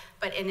people,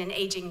 but in an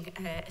aging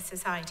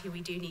society,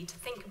 we do need to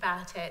think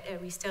about it.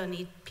 We still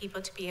need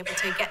people to be able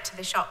to get to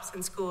the shops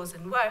and schools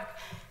and work,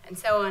 and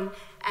so on.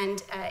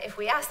 And if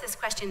we ask this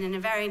question in a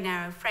very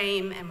narrow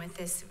frame and with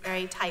this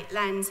very tight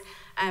lens,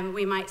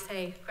 we might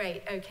say,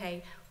 great,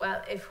 okay,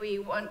 well, if we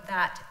want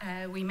that,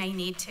 we may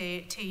need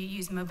to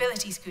use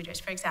mobility scooters,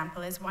 for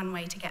example, as one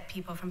way to get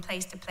people from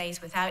place to place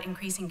without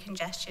increasing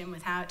congestion,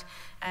 without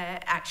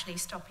actually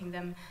stopping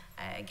them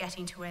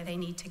getting to where they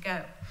need to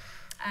go.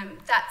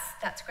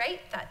 That's great.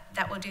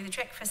 That will do the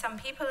trick for some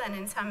people and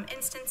in some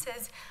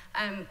instances.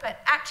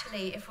 But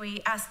actually, if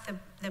we ask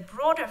the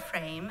broader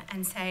frame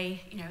and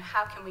say,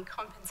 how can we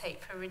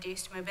compensate for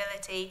reduced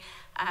mobility?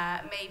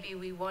 Maybe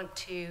we want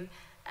to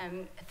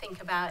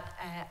think about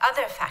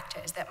other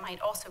factors that might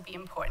also be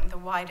important, the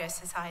wider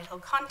societal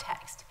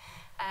context.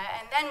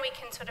 And then we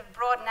can sort of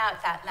broaden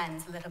out that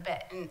lens a little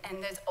bit,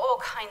 and there's all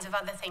kinds of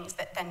other things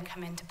that then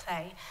come into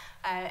play.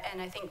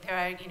 And I think there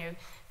are,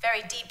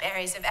 very deep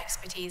areas of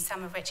expertise,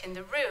 some of which in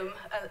the room,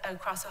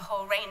 across a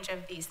whole range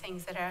of these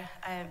things that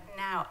are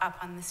now up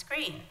on the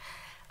screen.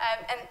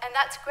 And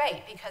that's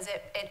great because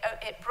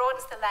it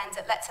broadens the lens.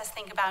 It lets us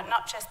think about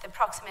not just the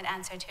proximate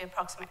answer to a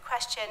proximate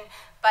question,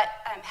 but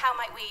how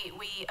might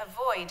we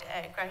avoid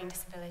growing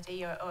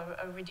disability or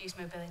reduce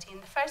mobility in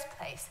the first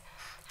place?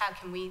 How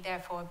can we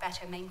therefore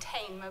better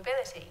maintain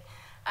mobility?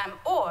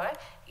 Or,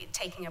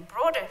 taking a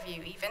broader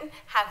view even,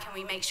 how can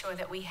we make sure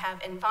that we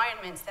have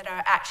environments that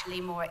are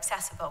actually more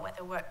accessible,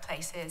 whether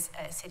workplaces,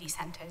 city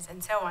centres,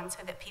 and so on, so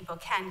that people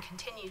can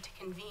continue to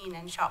convene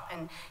and shop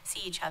and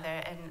see each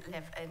other and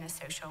live in a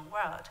social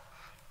world.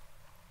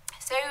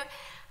 So,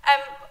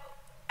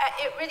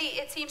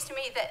 it seems to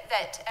me that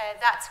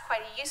that's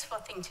quite a useful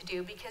thing to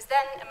do, because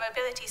then a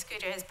mobility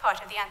scooter is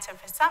part of the answer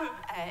for some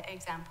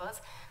examples,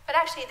 but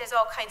actually there's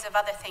all kinds of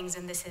other things,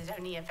 and this is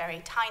only a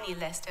very tiny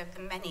list of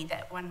the many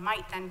that one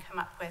might then come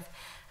up with,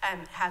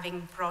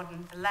 having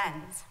broadened the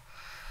lens.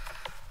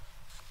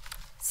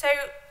 So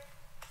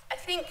I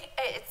think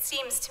it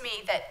seems to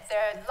me that there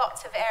are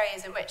lots of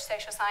areas in which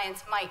social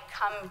science might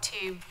come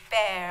to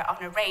bear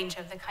on a range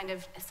of the kind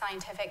of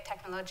scientific,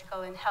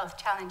 technological, and health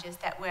challenges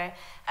that we're,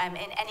 in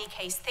any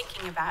case,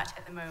 thinking about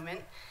at the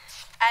moment.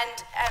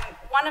 And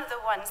one of the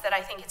ones that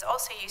I think is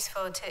also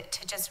useful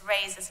to just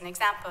raise as an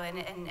example,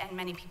 and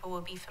many people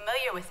will be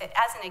familiar with it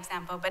as an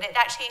example, but it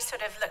actually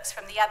sort of looks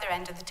from the other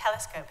end of the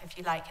telescope, if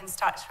you like, and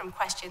starts from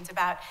questions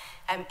about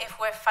if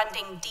we're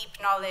funding deep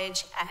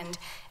knowledge and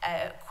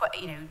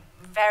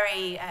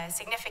very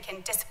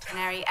significant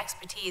disciplinary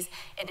expertise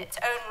in its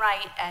own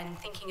right, and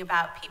thinking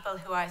about people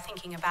who are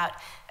thinking about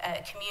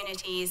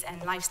communities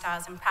and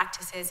lifestyles and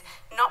practices,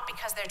 not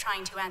because they're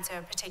trying to answer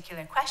a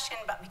particular question,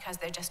 but because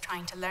they're just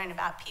trying to learn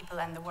about people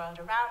and the world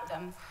around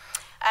them,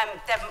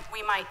 then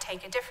we might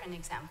take a different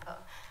example.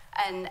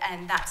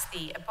 And that's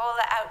the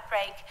Ebola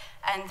outbreak.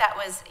 And that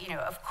was,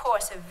 of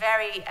course, a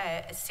very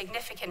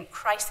significant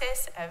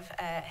crisis of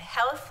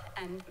health,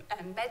 and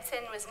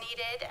medicine was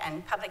needed,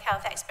 and public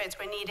health experts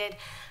were needed.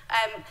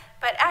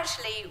 But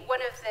actually,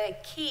 one of the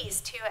keys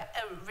to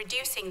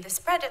reducing the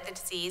spread of the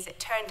disease, it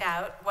turned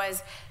out,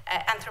 was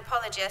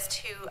anthropologists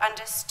who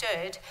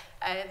understood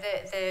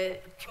the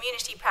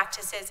community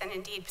practices, and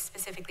indeed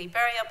specifically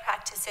burial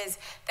practices,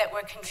 that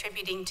were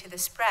contributing to the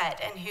spread,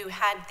 and who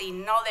had the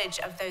knowledge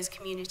of those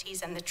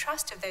communities and the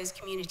trust of those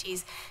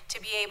communities to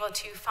be able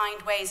to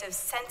find ways of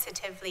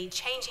sensitively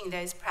changing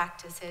those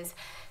practices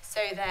so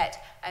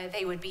that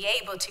they would be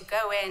able to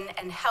go in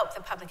and help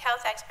the public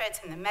health experts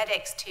and the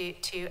medics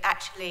to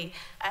actually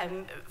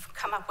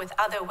come up with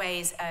other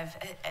ways of,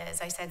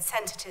 as I said,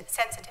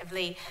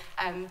 sensitively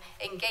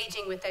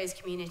engaging with those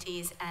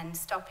communities and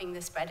stopping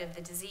the spread of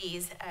the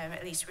disease,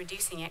 at least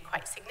reducing it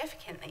quite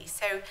significantly.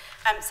 So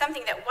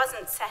something that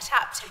wasn't set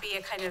up to be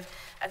a kind of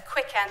a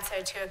quick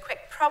answer to a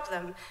quick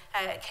problem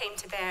came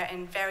to bear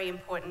in very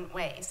important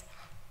ways.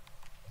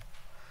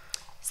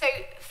 So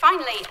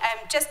finally,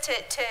 just to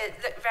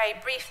look very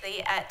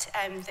briefly at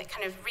the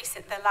kind of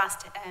the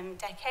last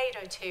decade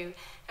or two,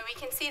 and we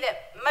can see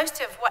that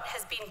most of what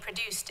has been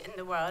produced in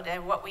the world,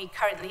 what we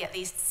currently at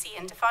least see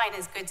and define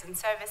as goods and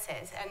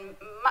services, and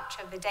much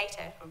of the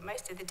data, or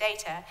most of the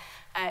data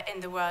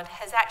in the world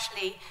has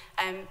actually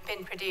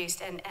been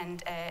produced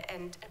and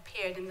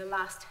appeared in the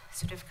last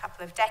sort of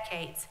couple of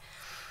decades.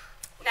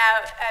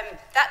 Now,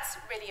 that's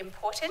really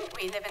important.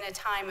 We live in a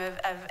time of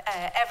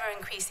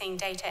ever-increasing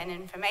data and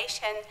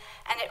information,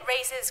 and it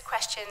raises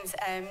questions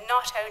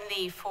not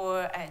only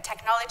for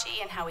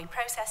technology and how we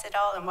process it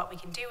all and what we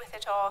can do with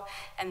it all,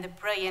 and the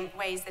brilliant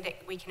ways that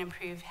we can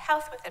improve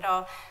health with it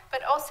all,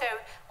 but also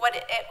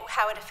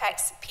how it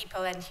affects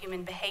people and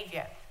human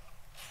behavior.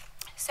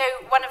 So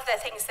one of the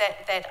things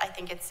that I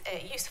think it's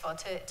useful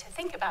to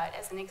think about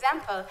as an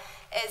example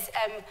is,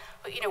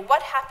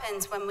 what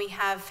happens when we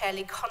have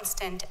fairly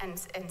constant and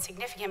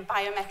significant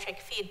biometric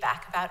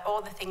feedback about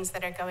all the things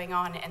that are going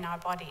on in our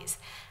bodies.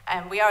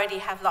 We already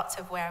have lots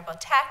of wearable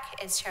tech.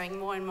 It's showing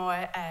more and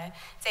more,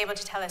 it's able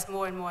to tell us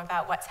more and more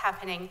about what's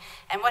happening,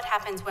 and what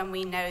happens when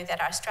we know that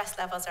our stress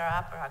levels are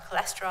up, or our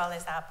cholesterol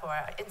is up, or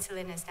our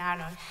insulin is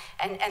down,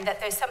 and that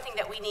there's something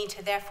that we need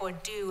to therefore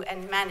do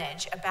and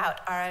manage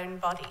about our own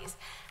bodies.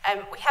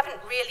 We haven't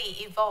really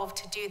evolved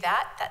to do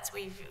that.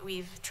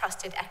 We've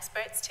trusted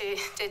experts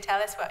to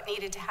tell us what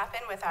needed to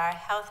happen with our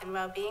health and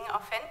well-being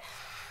often.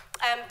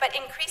 But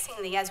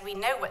increasingly, as we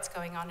know what's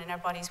going on in our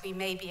bodies, we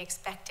may be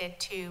expected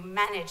to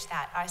manage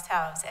that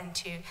ourselves and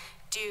to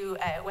do,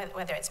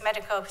 whether it's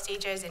medical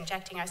procedures,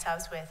 injecting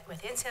ourselves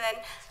with insulin,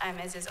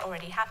 as is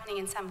already happening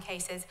in some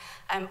cases,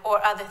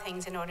 or other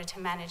things in order to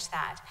manage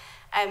that.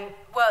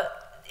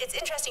 It's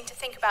interesting to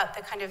think about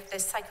the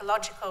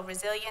psychological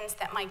resilience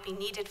that might be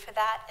needed for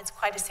that. It's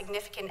quite a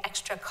significant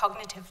extra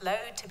cognitive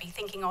load to be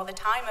thinking all the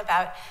time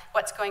about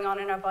what's going on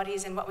in our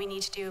bodies and what we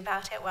need to do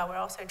about it while we're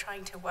also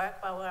trying to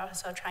work, while we're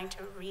also trying to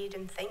read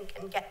and think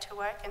and get to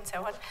work and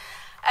so on.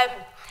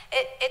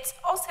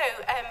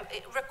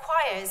 It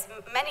requires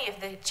many of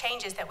the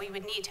changes that we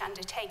would need to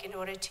undertake in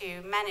order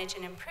to manage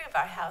and improve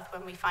our health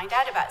when we find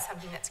out about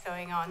something that's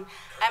going on,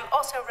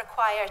 also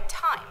require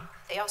time.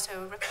 They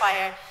also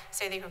require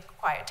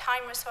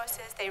time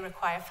resources, they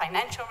require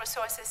financial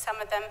resources, some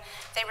of them.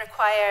 They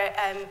require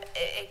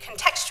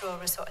contextual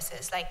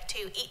resources, like to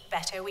eat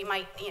better. We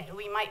might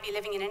be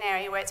living in an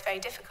area where it's very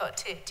difficult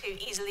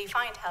to easily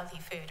find healthy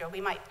food, or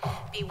we might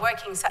be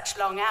working such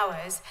long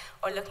hours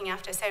or looking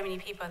after so many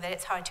people that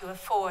it's hard to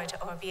afford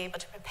or be able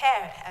to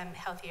prepare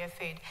healthier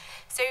food.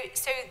 So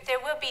there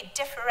will be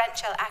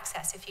differential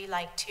access, if you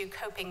like, to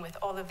coping with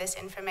all of this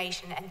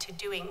information and to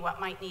doing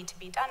what might need to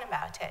be done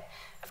about it.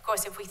 Of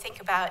course, if we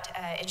think about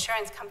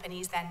insurance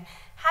companies then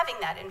having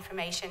that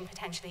information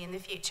potentially in the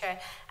future,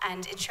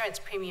 and insurance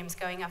premiums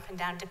going up and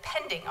down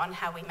depending on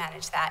how we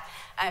manage that,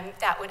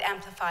 that would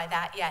amplify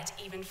that yet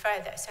even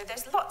further. So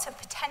there's lots of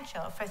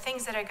potential for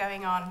things that are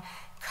going on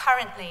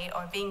currently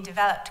or being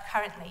developed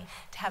currently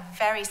to have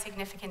very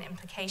significant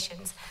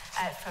implications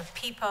for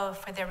people,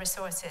 for their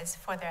resources,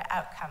 for their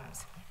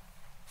outcomes.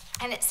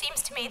 And it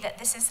seems to me that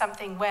this is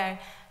something where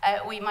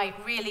we might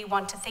really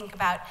want to think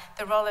about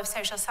the role of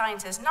social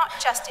sciences, not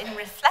just in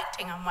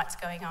reflecting on what's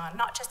going on,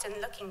 not just in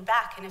looking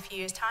back in a few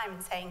years' time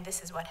and saying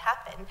this is what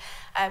happened,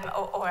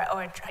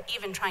 or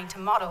even trying to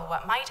model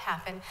what might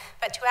happen,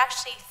 but to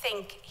actually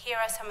think, here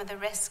are some of the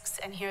risks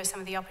and here are some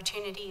of the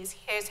opportunities,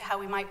 here's how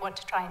we might want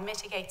to try and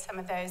mitigate some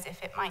of those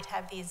if it might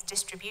have these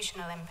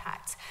distributional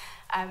impacts.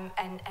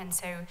 And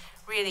so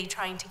really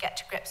trying to get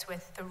to grips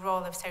with the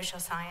role of social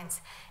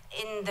science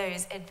in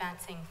those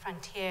advancing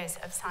frontiers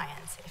of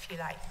science, if you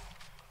like.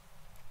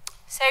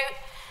 So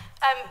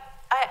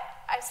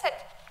I've said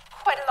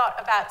quite a lot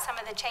about some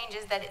of the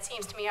changes that it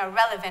seems to me are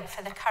relevant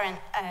for the current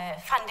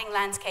funding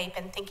landscape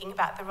and thinking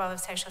about the role of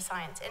social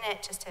science in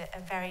it, just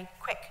a very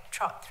quick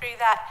trot through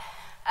that.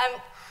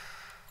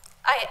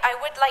 I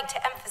would like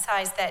to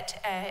emphasize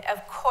that,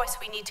 of course,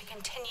 we need to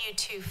continue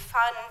to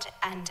fund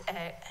and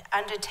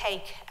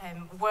undertake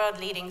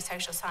world-leading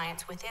social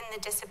science within the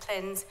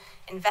disciplines,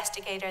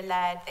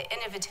 investigator-led, the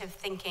innovative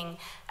thinking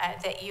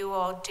that you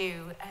all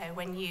do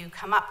when you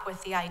come up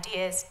with the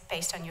ideas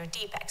based on your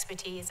deep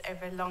expertise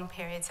over long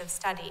periods of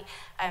study.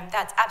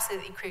 That's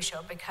absolutely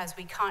crucial, because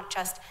we can't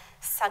just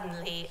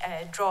suddenly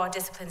draw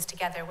disciplines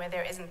together where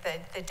there isn't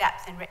the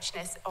depth and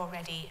richness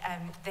already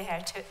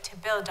there to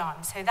build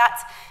on. So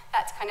that's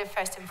kind of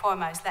first and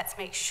foremost. Let's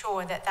make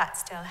sure that that's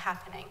still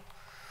happening.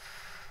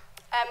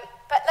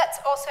 But let's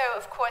also,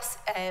 of course,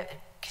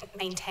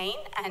 maintain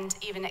and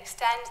even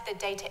extend the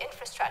data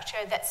infrastructure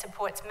that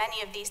supports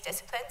many of these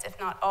disciplines, if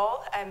not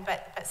all,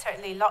 but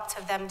certainly lots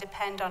of them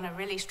depend on a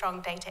really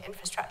strong data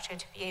infrastructure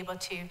to be able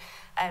to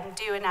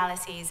do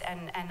analyses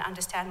and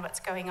understand what's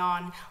going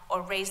on,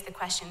 or raise the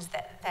questions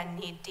that then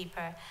need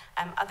deeper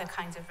other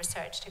kinds of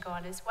research to go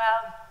on as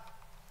well.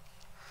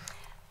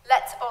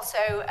 Let's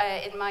also,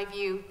 in my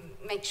view,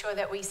 make sure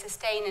that we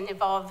sustain and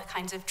evolve the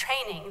kinds of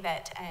training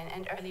that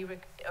and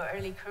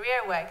early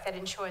career work that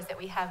ensures that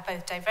we have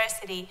both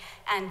diversity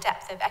and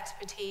depth of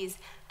expertise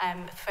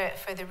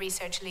for the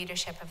research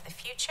leadership of the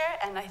future.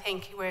 And I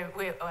think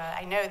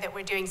I know that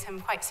we're doing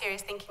some quite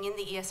serious thinking in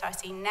the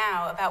ESRC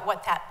now about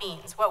what that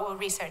means. What will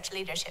research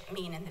leadership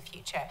mean in the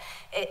future?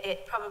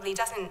 It probably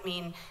doesn't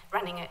mean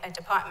running a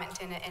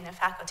department in a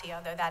faculty,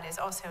 although that is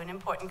also an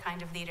important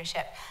kind of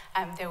leadership.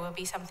 There will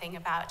be something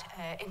about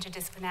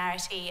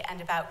interdisciplinarity and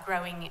about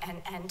growing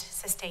and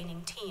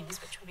sustaining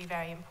teams, which will be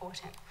very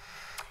important.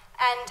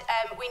 And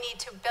we need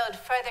to build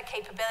further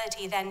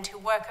capability then to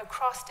work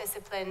across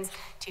disciplines,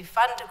 to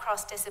fund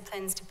across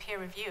disciplines, to peer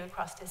review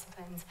across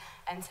disciplines,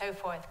 and so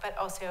forth, but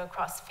also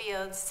across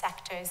fields,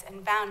 sectors,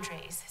 and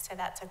boundaries. So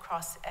that's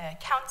across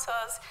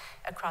councils,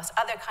 across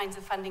other kinds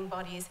of funding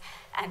bodies,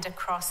 and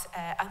across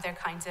other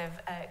kinds of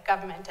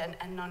government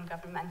and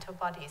non-governmental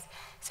bodies,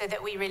 so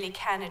that we really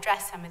can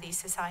address some of these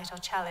societal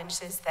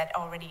challenges that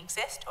already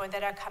exist or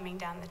that are coming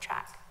down the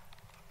track.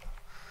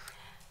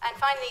 And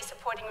finally,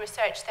 supporting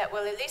research that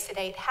will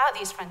elucidate how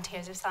these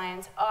frontiers of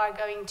science are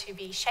going to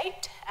be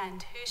shaped,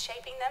 and who's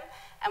shaping them,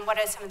 and what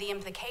are some of the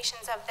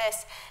implications of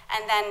this.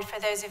 And then for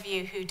those of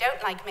you who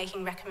don't like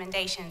making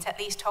recommendations, at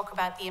least talk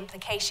about the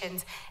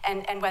implications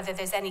and whether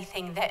there's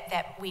anything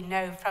that we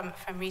know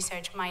from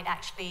research might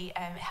actually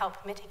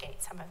help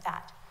mitigate some of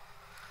that.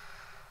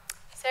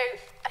 So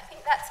I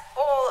think that's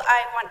all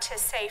I want to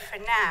say for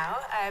now,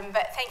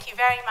 but thank you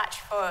very much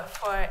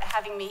for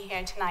having me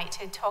here tonight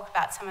to talk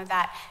about some of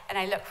that, and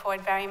I look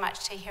forward very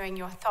much to hearing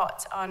your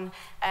thoughts on,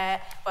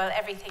 well,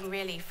 everything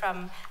really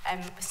from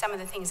some of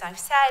the things I've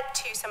said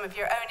to some of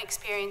your own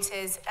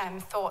experiences,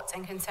 thoughts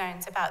and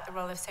concerns about the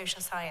role of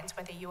social science,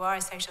 whether you are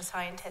a social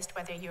scientist,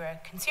 whether you're a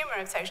consumer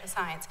of social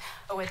science,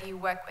 or whether you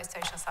work with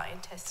social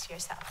scientists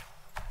yourself.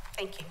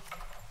 Thank you.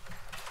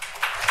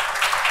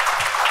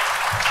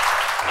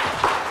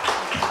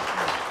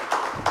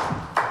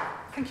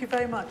 Thank you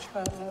very much for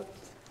an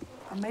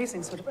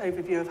amazing sort of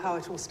overview of how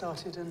it all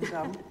started and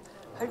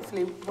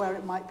hopefully where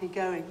it might be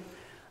going.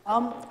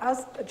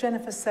 As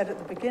Jennifer said at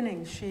the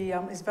beginning, she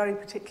is very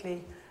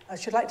particularly,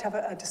 she'd like to have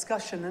a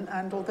discussion,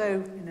 and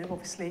although, you know,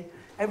 obviously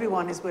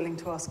everyone is willing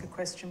to ask a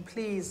question,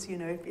 please, you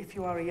know, if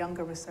you are a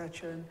younger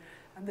researcher,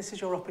 and this is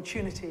your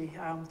opportunity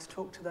to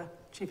talk to the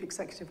Chief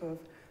Executive of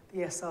the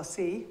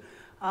ESRC.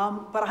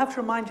 But I have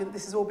to remind you that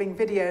this is all being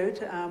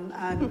videoed,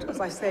 and as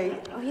I say,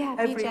 oh yeah,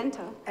 be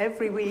gentle.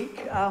 Every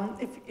week,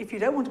 if you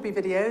don't want to be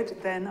videoed,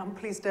 then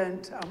please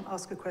don't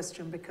ask a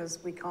question,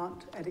 because we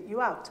can't edit you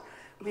out.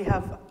 We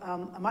have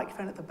a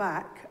microphone at the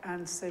back,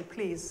 and so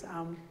please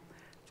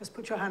just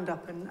put your hand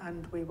up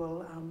and we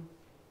will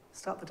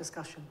start the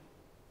discussion.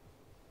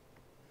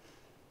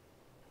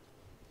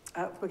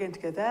 We're going to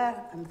go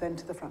there and then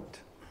to the front.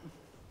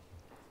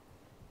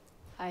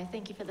 Hi,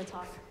 thank you for the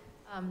talk.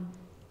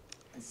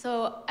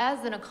 So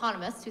as an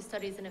economist who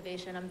studies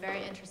innovation, I'm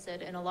very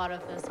interested in a lot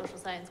of the social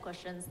science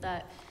questions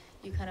that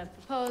you kind of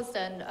proposed,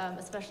 and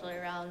especially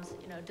around,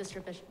 you know,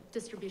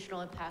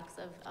 distributional impacts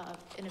of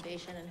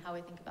innovation and how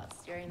we think about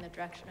steering the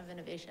direction of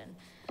innovation.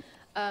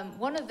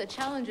 One of the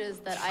challenges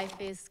that I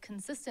face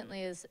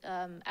consistently is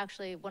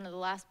actually one of the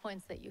last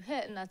points that you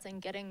hit, and that's in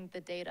getting the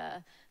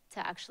data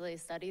to actually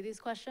study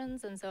these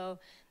questions. And so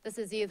this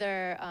is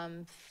either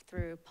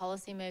through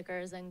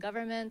policymakers and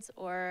governments,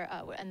 or,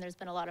 and there's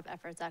been a lot of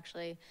efforts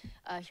actually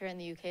here in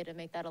the UK to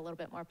make that a little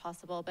bit more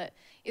possible, but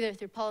either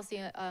through policy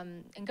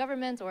and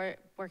government or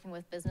working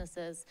with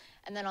businesses.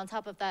 And then on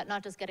top of that,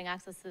 not just getting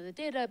access to the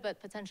data,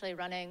 but potentially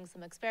running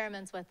some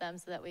experiments with them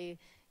so that we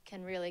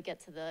can really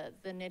get to the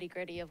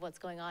nitty-gritty of what's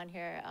going on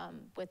here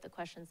with the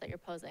questions that you're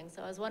posing.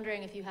 So I was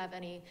wondering if you have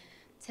any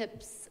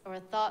tips or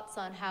thoughts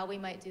on how we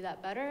might do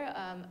that better,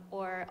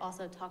 or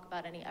also talk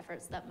about any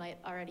efforts that might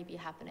already be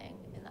happening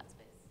in that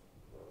space.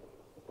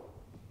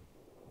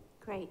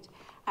 Great.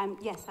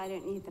 Yes, I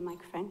don't need the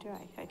microphone, do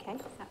I? Okay,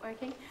 is that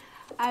working?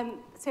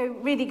 So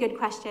really good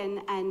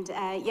question, and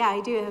yeah,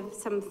 I do have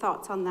some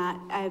thoughts on that.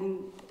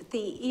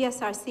 the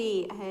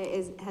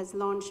ESRC has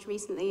launched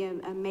recently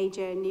a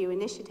major new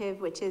initiative,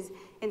 which is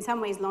in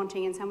some ways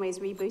launching, in some ways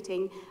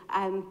rebooting,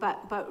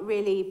 but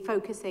really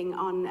focusing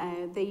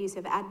on the use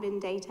of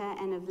admin data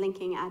and of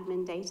linking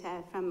admin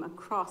data from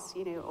across,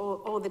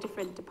 all the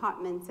different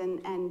departments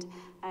and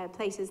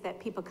places that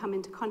people come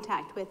into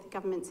contact with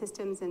government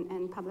systems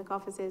and public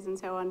offices and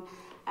so on,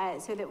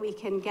 so that we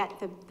can get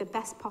the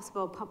best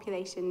possible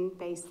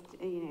population-based,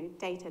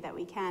 data that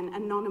we can,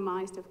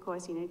 anonymized, of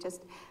course,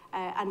 just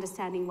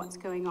understanding what's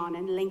going on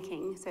and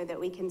linking so that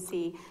we can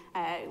see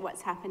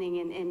what's happening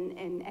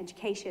in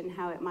education,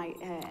 how it might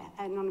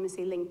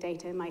anonymously linked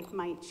data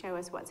might show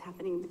us what's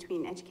happening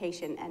between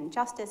education and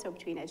justice, or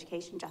between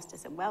education,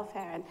 justice, and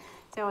welfare, and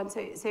so on.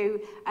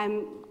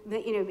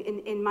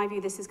 In my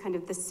view, this is kind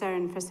of the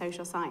CERN for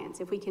social science.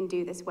 If we can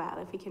do this well,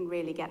 if we can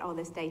really get all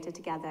this data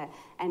together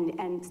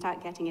and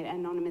start getting it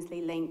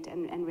anonymously linked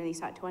and really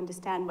start to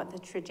understand what the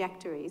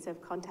trajectories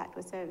of contact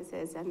with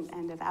services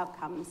and of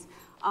outcomes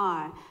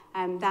are,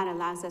 that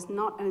allows us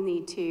not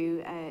only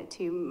to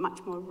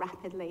much more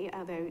rapidly,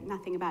 although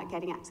nothing about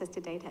getting access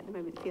to data at the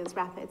moment feels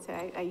rapid, so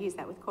I use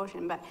that with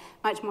caution, but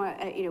much more,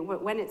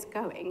 when it's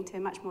going, to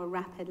much more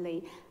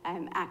rapidly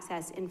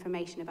access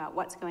information about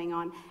what's going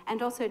on,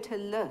 and also to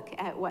look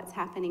at what's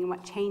happening and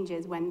what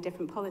changes when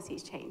different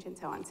policies change and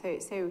so on.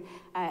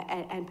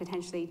 And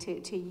potentially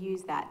to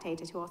use that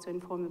data to also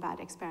inform about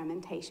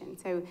experimentation.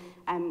 So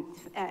I'm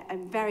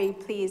very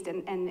pleased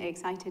and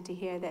excited to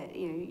hear that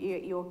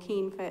you're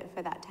keen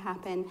for that to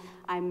happen.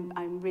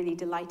 I'm really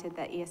delighted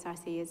that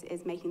ESRC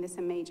is making this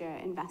a major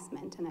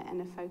investment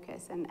and a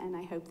focus, and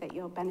I hope that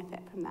you'll benefit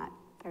from that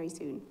very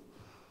soon.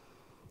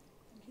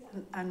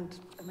 And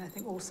I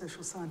think all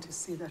social scientists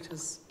see that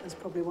as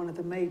probably one of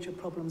the major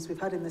problems we've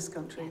had in this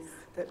country,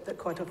 yes. that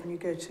quite often you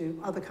go to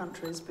other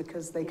countries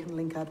because they can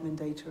link admin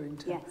data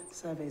into yes.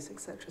 surveys,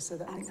 etc. So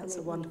I think that's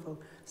a wonderful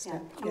step. Yeah.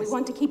 And yes. we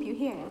want to keep you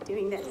here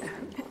doing this.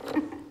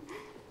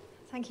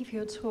 Thank you for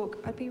your talk.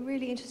 I'd be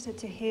really interested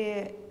to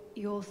hear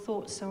your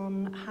thoughts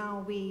on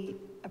how we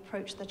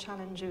approach the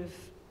challenge of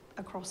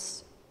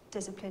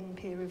across-discipline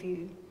peer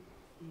review.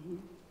 Mm-hmm.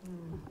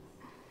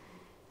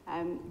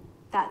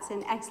 That's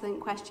an excellent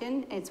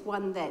question. It's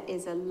one that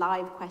is a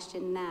live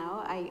question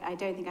now. I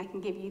don't think I can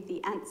give you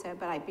the answer,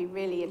 but I'd be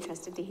really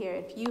interested to hear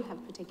if you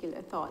have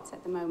particular thoughts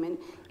at the moment.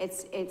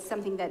 It's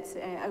something that's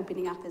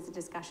opening up as a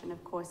discussion,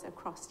 of course,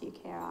 across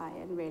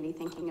UKRI, and really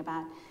thinking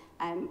about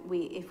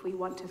if we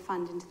want to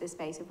fund into this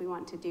space, if we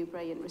want to do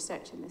brilliant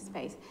research in this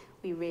space,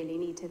 we really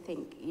need to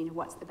think,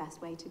 what's the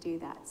best way to do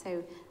that.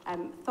 So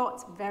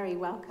thoughts very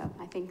welcome.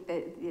 I think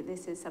that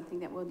this is something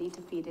that we'll need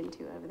to feed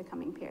into over the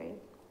coming period.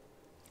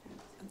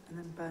 And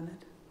then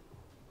Bernard.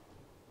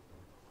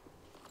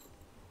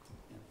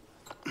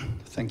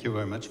 Thank you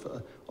very much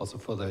also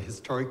for the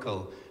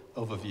historical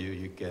overview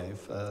you gave.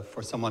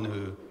 For someone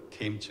who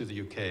came to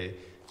the UK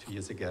 2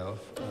 years ago,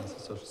 as a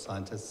social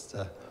scientist,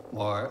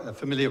 more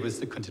familiar with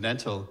the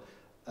continental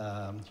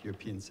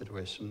European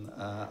situation,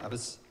 I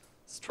was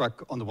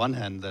struck on the one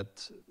hand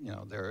that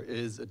there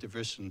is a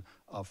division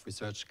of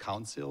research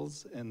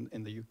councils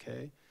in the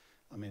UK.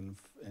 I mean,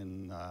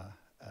 in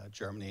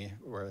Germany,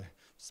 where I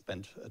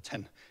spent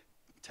 10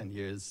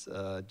 years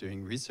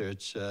doing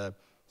research,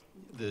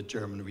 the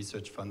German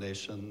Research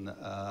Foundation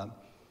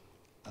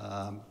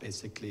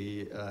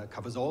basically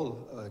covers all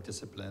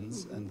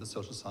disciplines, and the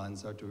social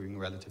sciences are doing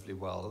relatively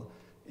well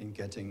in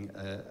getting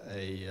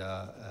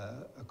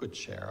a good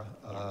share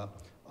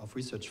of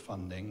research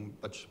funding,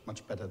 but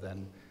much better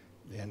than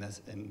the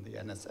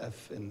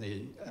NSF in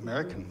the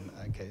American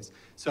case.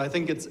 So I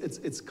think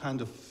it's kind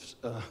of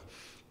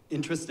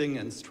interesting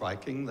and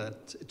striking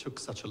that it took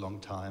such a long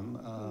time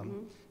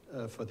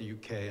for the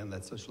UK, and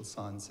that social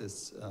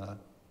sciences,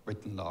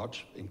 written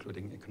large,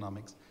 including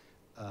economics,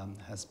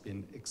 has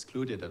been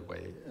excluded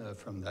away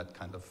from that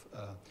kind of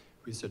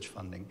research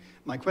funding.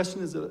 My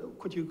question is,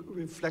 could you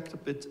reflect a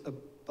bit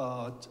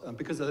about,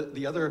 because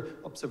the other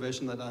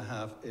observation that I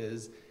have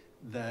is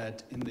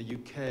that in the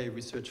UK,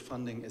 research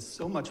funding is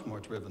so much more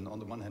driven, on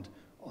the one hand,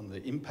 on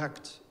the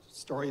impact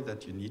story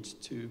that you need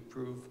to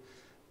prove,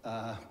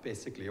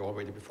 basically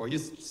already before you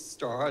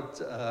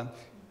start,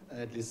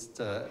 at least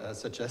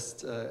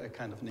suggest a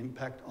kind of an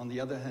impact. On the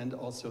other hand,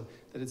 also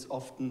that it's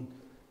often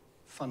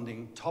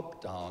funding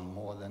top-down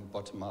more than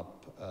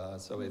bottom-up.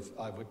 So if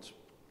I would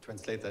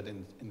translate that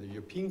in the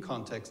European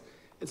context,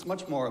 it's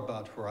much more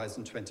about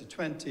Horizon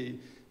 2020,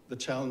 the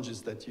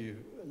challenges that you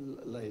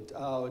laid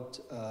out,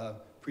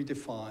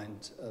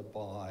 predefined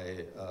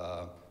by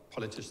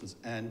politicians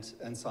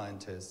and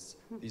scientists.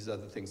 These are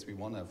the things we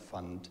want to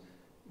fund,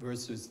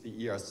 versus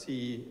the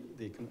ERC,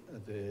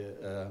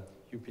 the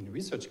European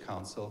Research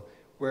Council,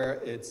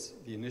 where it's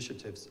the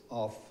initiatives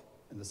of,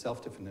 and the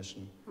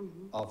self-definition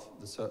of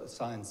the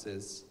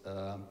sciences,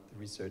 the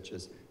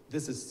researchers.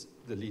 This is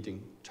the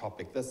leading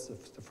topic. That's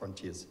the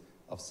frontiers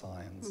of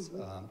science.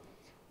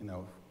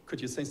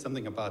 Could you say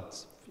something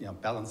about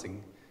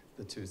balancing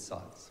the two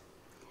sides?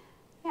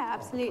 Yeah,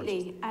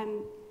 absolutely.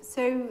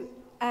 So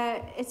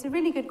it's a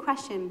really good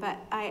question, but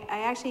I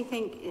actually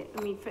think,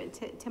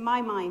 to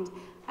my mind,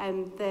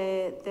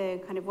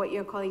 the kind of what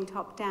you're calling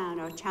top-down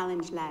or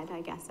challenge-led,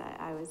 I guess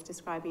I was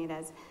describing it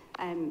as,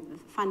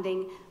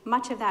 funding,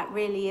 much of that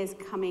really is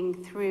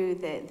coming through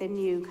the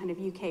new kind of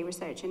UK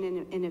research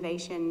and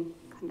innovation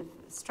kind of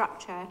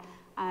structure.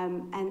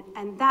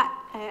 And that,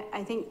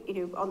 I think,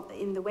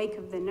 in the wake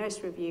of the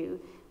nurse review,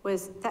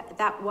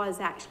 that was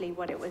actually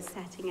what it was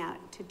setting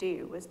out to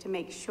do, was to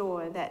make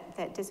sure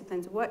that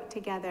disciplines work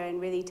together and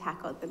really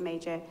tackled the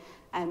major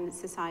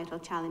societal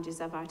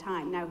challenges of our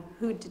time. Now,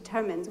 who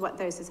determines what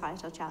those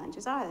societal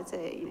challenges are? That's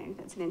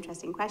an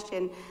interesting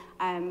question.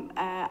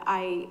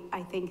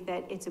 I think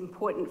that it's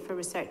important for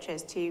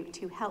researchers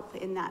to help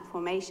in that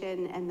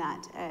formation and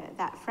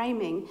that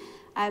framing.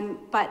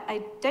 But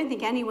I don't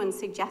think anyone's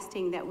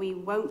suggesting that we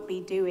won't be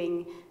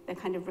doing the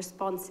kind of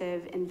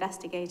responsive,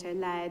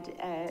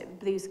 investigator-led,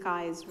 blue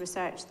skies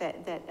research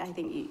that I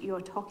think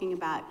you're talking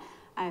about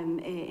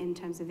in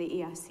terms of the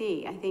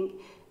ERC. I think,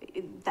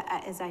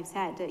 that, as I've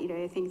said,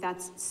 I think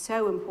that's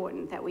so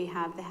important that we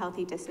have the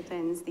healthy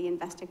disciplines, the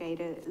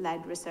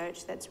investigator-led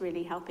research that's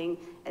really helping,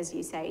 as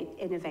you say,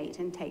 innovate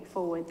and take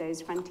forward those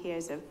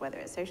frontiers of whether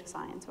it's social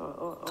science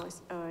or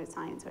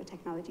science or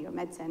technology or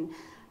medicine.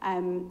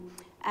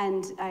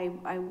 And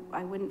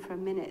I wouldn't for a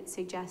minute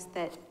suggest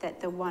that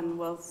the one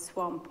will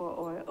swamp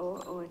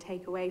or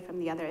take away from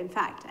the other. In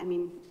fact, I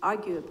mean,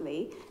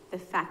 arguably, the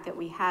fact that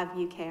we have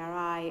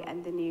UKRI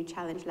and the new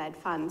challenge-led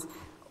funds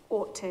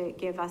ought to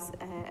give us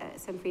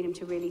some freedom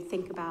to really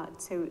think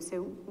about, so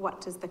what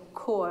does the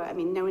core, I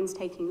mean, no one's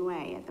taking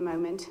away at the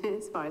moment,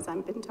 as far as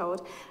I've been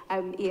told,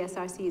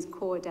 ESRC's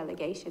core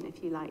delegation,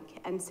 if you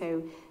like. And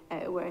so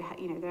there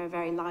are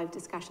very live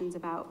discussions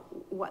about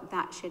what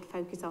that should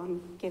focus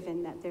on,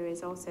 given that there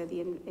is also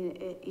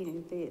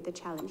the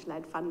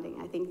challenge-led funding.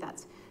 I think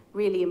that's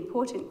really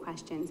important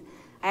questions.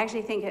 I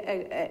actually think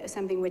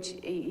something which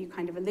you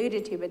kind of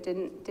alluded to but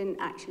didn't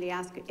actually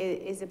ask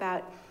is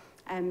about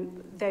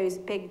those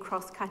big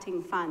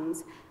cross-cutting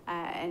funds,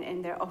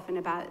 and they're often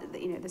about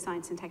the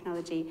science and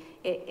technology.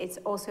 It's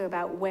also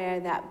about where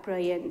that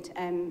brilliant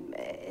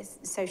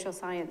social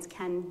science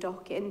can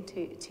dock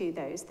into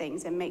those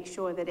things and make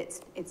sure that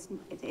it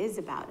is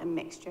about a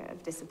mixture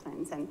of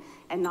disciplines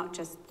and not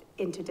just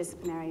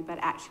interdisciplinary, but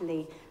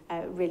actually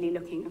really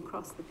looking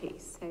across the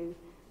piece. So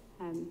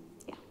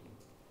yeah.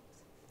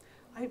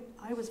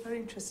 I was very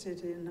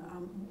interested in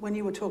when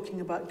you were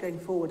talking about going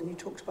forward, and you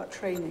talked about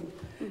training,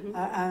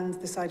 and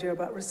this idea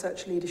about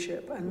research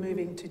leadership and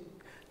moving to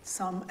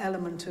some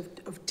element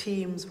of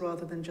teams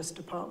rather than just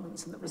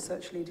departments and that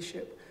research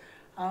leadership.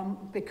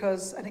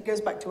 Because, and it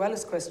goes back to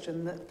Ella's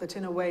question, that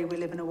in a way we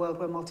live in a world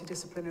where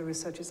multidisciplinary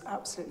research is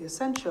absolutely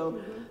essential,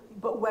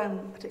 but when,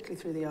 particularly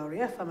through the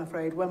REF, I'm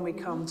afraid, when we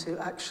come to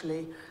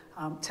actually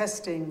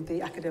testing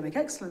the academic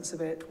excellence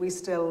of it, we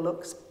still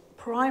look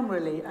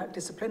primarily at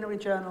disciplinary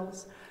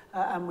journals,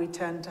 and we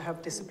tend to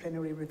have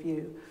disciplinary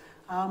review.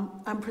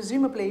 And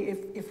presumably,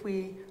 if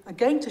we are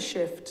going to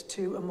shift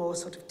to a more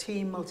sort of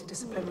team,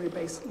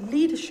 multidisciplinary-based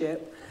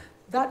leadership,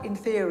 that, in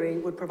theory,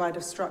 would provide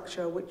a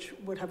structure which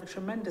would have a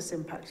tremendous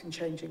impact in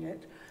changing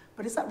it.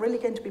 But is that really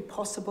going to be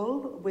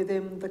possible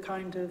within the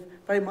kind of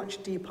very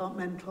much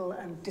departmental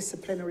and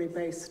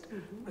disciplinary-based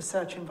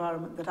research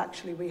environment that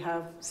actually we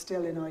have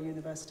still in our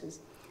universities?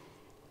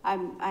 I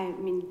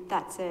mean,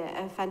 that's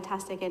a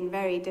fantastic and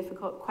very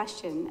difficult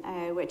question,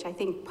 which I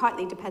think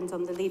partly depends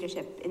on the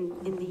leadership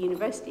in the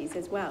universities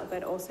as well,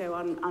 but also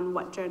on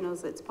what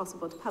journals it's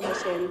possible to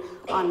publish in,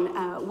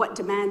 on what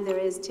demand there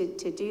is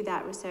to do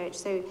that research.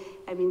 So,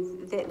 I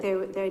mean,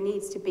 there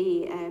needs to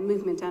be a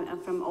movement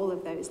from all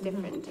of those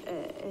different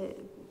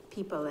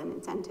people and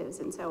incentives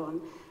and so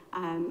on.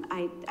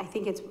 I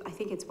think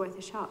it's worth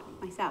a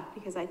shot myself,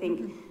 because I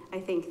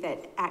think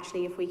that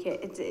actually if we could,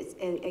 it's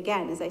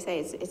again, as I say,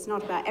 it's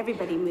not about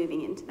everybody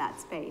moving into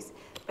that space,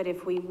 but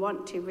if we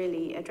want to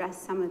really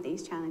address some of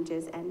these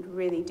challenges and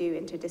really do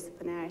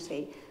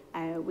interdisciplinarity,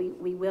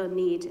 we will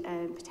need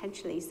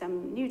potentially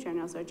some new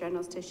journals or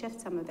journals to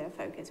shift some of their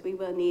focus. We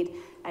will need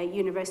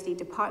university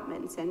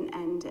departments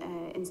and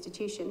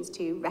institutions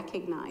to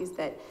recognize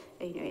that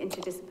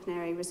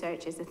interdisciplinary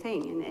research is a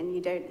thing, and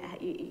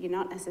you're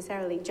not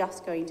necessarily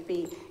just going to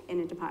be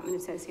in a department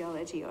of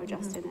sociology or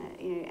just in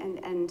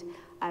a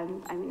I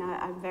mean,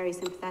 I'm very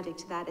sympathetic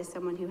to that as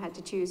someone who had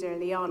to choose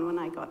early on when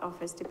I got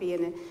offers to be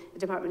in a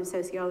department of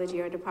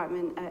sociology or a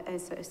department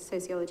of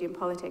sociology and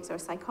politics or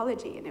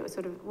psychology. And it was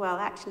sort of, well,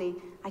 actually,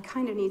 I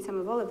kind of need some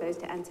of all of those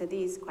to answer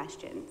these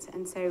questions.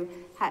 And so,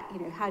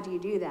 how do you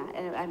do that?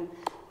 And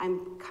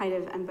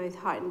I'm both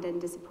heartened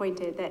and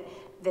disappointed that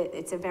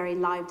it's a very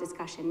live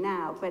discussion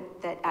now, but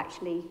that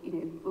actually,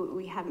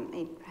 we haven't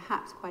made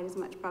perhaps quite as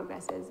much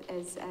progress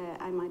as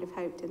I might have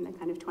hoped in the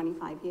kind of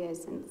 25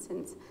 years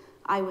since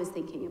I was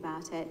thinking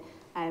about it.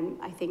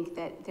 I think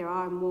that there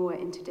are more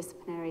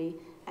interdisciplinary,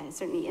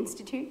 certainly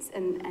institutes,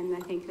 and I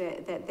think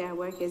that their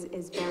work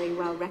is very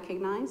well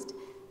recognized,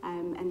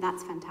 and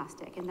that's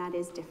fantastic, and that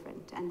is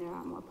different. And there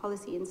are more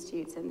policy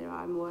institutes, and there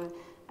are more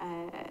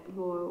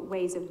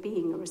ways of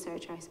being a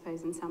researcher, I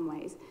suppose, in some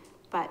ways.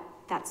 but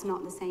that's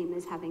not the same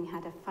as having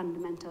had a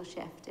fundamental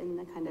shift in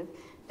the kind of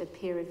the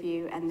peer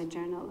review and the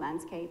journal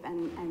landscape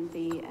and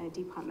the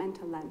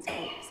departmental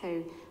landscape.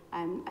 So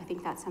I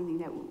think that's something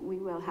that we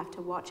will have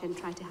to watch and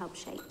try to help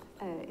shape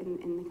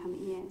in the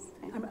coming years.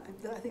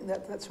 So. I think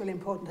that's really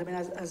important. I mean,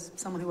 as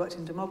someone who worked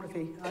in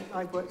demography,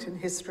 I've worked in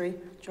history,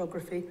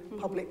 geography,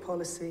 public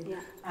policy,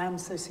 and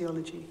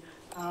sociology.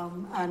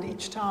 And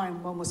each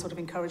time one was sort of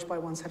encouraged by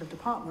one's head of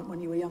department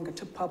when you were younger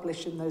to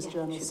publish in those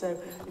journals. So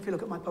if you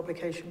look at my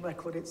publication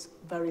record, it's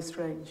very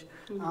strange.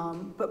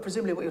 But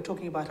presumably what you're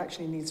talking about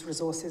actually needs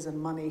resources and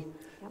money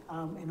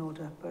in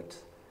order. But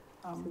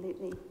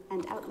absolutely.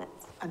 And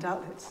outlets. And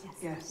outlets,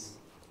 yes.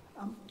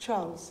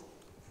 Charles.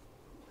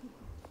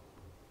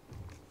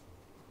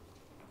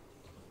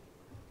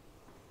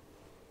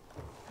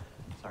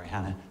 Sorry,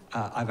 Hannah.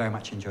 I very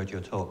much enjoyed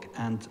your talk.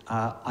 And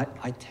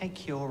I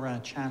take your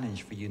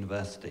challenge for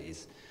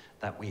universities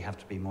that we have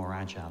to be more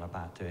agile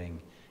about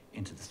doing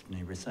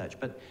interdisciplinary research.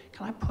 But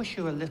can I push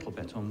you a little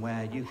bit on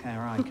where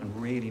UKRI can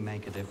really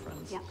make a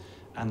difference?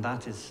 And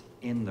that is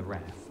in the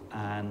REF.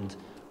 And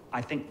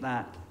I think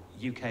that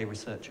UK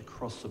research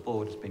across the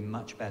board has been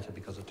much better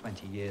because of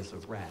 20 years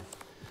of REF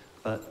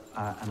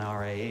and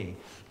RAE.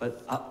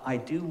 But I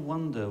do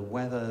wonder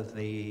whether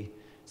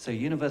so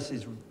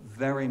universities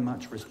very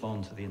much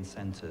respond to the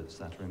incentives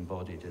that are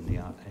embodied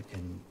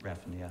in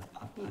REF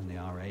and the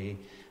RAE.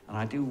 And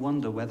I do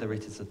wonder whether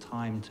it is a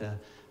time to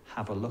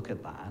have a look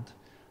at that,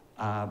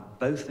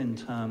 both in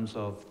terms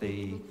of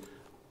the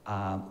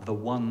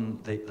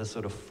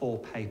sort of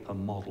 4-paper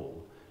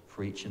model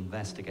for each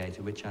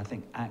investigator, which I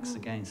think acts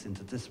against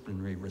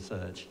interdisciplinary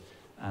research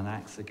and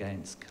acts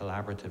against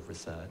collaborative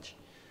research.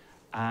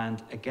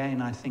 And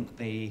again, I think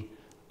the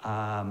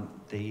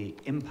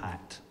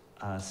impact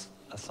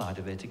side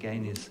of it,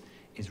 again,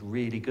 is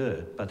really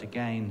good. But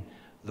again,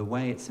 the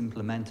way it's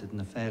implemented in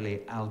a fairly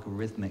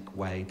algorithmic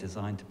way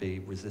designed to be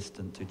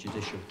resistant to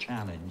judicial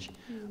challenge,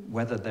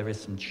 whether there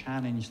is some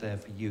challenge there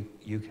for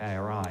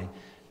UKRI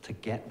to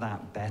get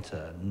that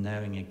better,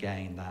 knowing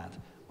again that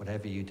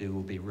whatever you do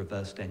will be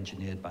reversed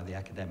engineered by the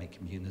academic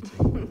community.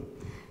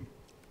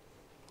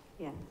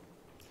 Yeah,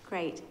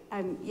 great.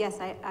 Yes,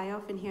 I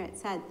often hear it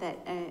said that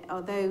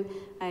although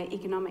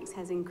economics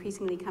has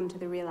increasingly come to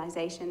the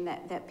realization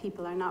that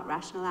people are not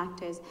rational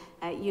actors,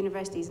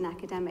 universities and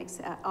academics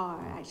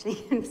are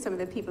actually some of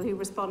the people who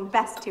respond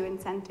best to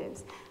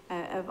incentives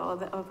of all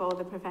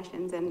the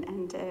professions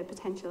and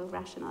potential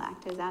rational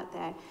actors out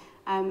there.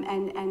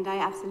 And I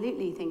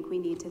absolutely think we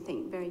need to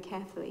think very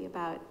carefully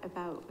about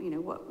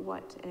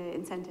what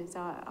incentives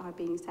are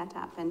being set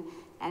up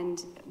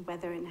and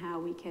whether and how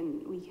we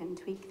can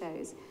tweak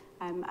those.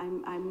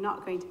 I'm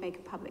not going to make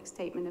a public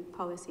statement of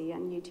policy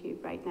on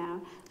YouTube right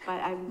now, but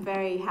I'm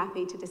very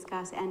happy to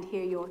discuss and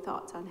hear your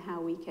thoughts on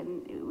how we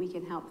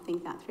can help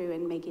think that through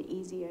and make it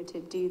easier to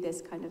do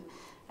this kind of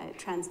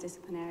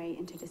transdisciplinary,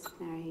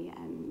 interdisciplinary,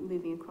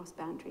 moving across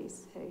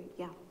boundaries. So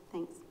yeah,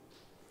 thanks.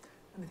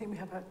 And I think we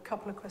have a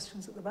couple of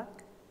questions at the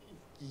back.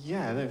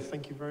 Yeah, no,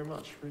 thank you very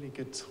much. Really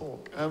good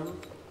talk.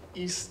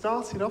 You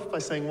started off by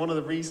saying one of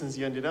the reasons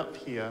you ended up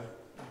here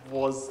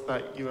was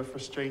that you were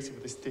frustrated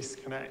with this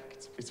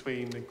disconnect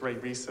between the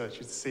great research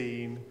you'd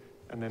seen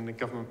and then the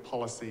government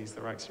policies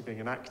that are actually being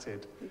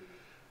enacted.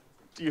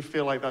 Do you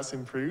feel like that's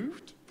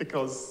improved?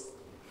 Because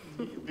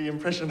the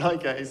impression I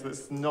get is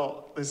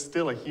there's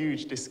still a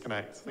huge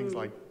disconnect. Things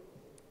like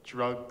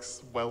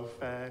drugs,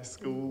 welfare,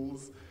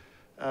 schools.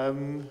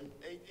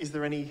 Is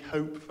there any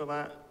hope for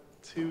that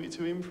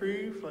to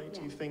improve? Like,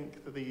 do you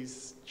think that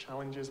these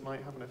challenges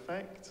might have an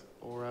effect?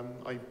 Or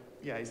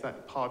is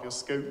that part of your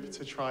scope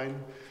to try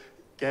and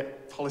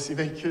get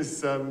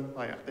policymakers,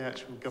 like the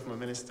actual government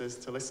ministers,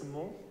 to listen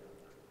more?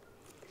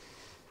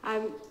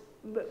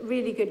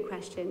 Really good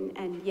question,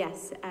 and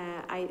yes,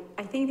 I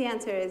think the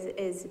answer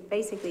is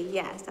basically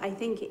yes. I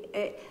think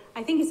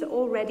it's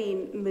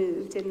already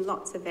moved in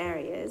lots of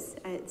areas.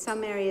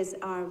 Some areas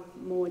are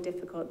more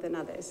difficult than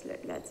others.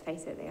 Let's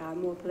face it, they are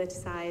more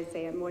politicized,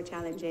 they are more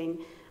challenging,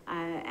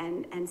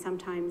 and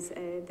sometimes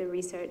the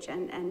research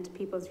and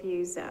people's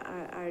views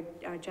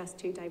are just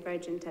too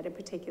divergent at a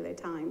particular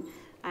time.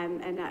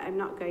 And I'm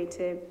not going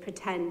to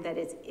pretend that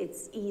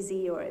it's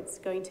easy or it's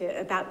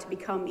about to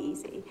become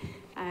easy.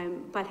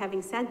 But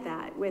having said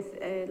that, with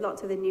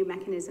lots of the new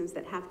mechanisms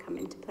that have come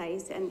into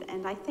place,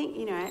 and I think,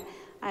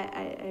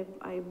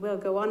 I will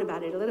go on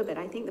about it a little bit.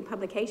 I think the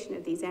publication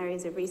of these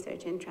areas of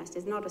research interest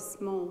is not a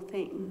small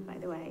thing, by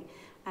the way.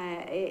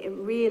 It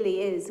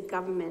really is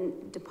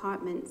government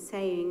departments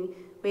saying,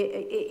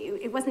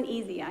 it wasn't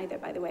easy either,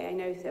 by the way. I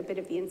know a bit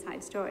of the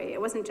inside story.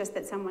 It wasn't just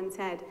that someone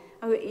said,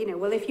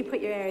 well, if you put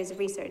your areas of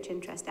research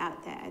interest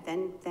out there,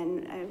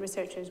 then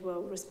researchers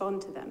will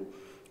respond to them.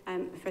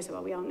 First of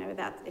all, we all know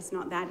that it's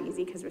not that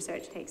easy because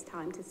research takes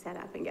time to set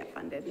up and get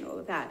funded and all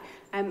of that.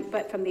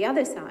 But from the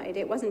other side,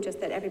 it wasn't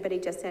just that everybody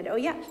just said, oh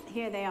yeah,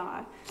 here they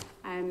are.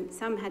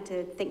 Some had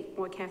to think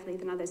more carefully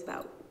than others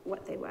about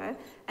what they were.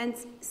 And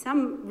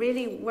some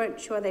really weren't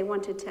sure they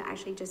wanted to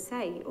actually just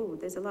say, oh,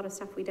 there's a lot of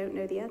stuff we don't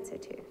know the answer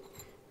to.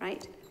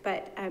 right?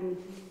 But,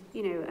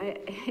 you know,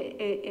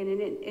 in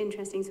an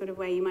interesting sort of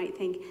way, you might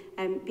think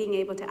being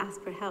able to ask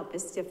for help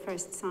is the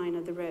first sign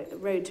of the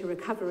road to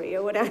recovery,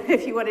 or whatever,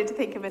 if you wanted to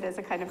think of it as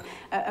a kind of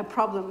a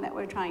problem that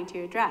we're trying to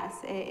address.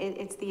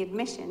 It's the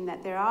admission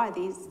that there are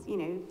these, you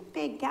know,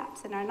 big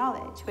gaps in our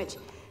knowledge, which,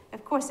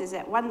 of course, is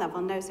at one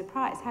level no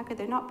surprise. How could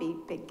there not be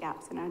big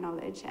gaps in our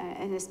knowledge,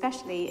 and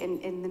especially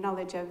in the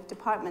knowledge of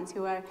departments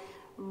who are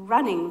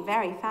running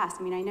very fast.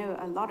 I mean, I know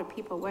a lot of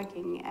people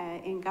working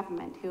in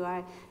government who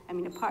are, I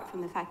mean, apart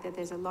from the fact that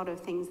there's a lot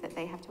of things that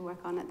they have to work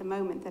on at the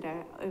moment that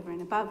are over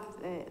and above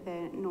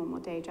their normal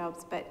day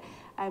jobs, but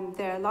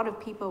there are a lot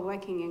of people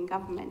working in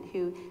government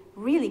who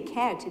really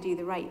care to do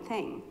the right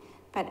thing.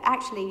 But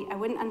actually, I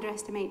wouldn't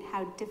underestimate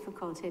how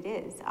difficult it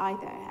is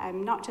either.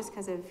 Not just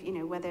because of, you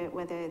know, whether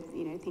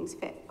you know, things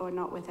fit or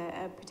not with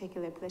a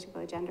particular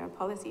political agenda or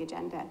policy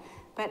agenda,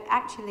 but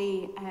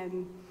actually,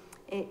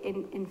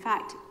 in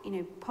fact, you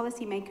know,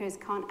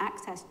 policymakers can't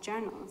access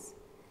journals.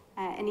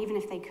 And even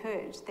if they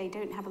could, they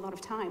don't have a lot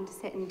of time to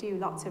sit and do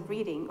lots of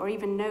reading or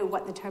even know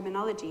what the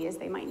terminology is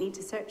they might need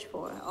to search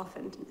for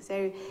often.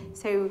 So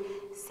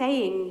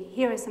saying,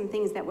 here are some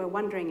things that we're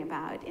wondering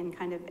about in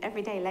kind of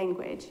everyday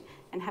language,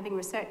 and having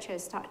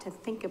researchers start to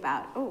think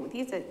about, oh,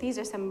 these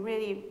are some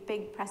really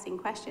big pressing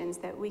questions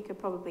that we could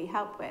probably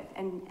help with,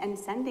 and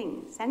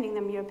sending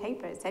them your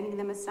papers, sending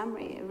them a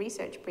summary, a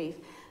research brief,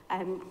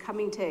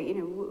 coming to, you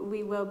know,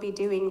 we will be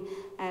doing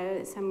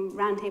some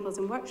roundtables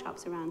and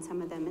workshops around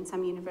some of them, and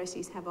some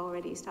universities have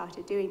already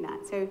started doing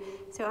that.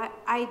 So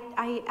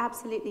I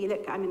absolutely,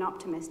 look, I'm an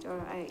optimist,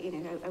 or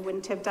I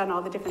wouldn't have done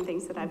all the different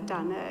things that I've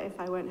done if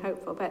I weren't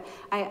hopeful. But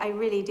I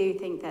really do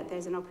think that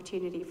there's an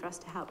opportunity for us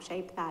to help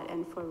shape that,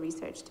 and for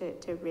research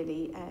to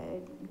really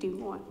do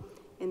more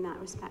in that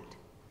respect.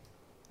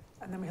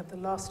 And then we have the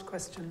last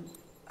question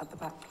at the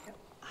back. Yep.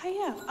 Hi,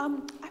 yeah.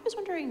 I was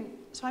wondering,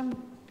 so I'm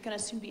going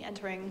to soon be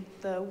entering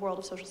the world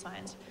of social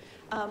science.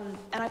 And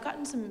I've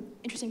gotten some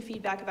interesting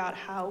feedback about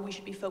how we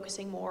should be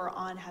focusing more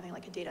on having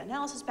like a data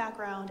analysis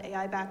background,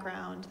 AI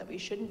background, that we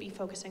shouldn't be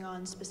focusing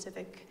on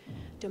specific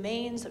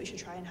domains, that we should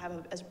try and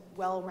have as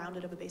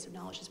well-rounded of a base of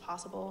knowledge as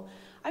possible.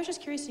 I was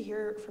just curious to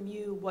hear from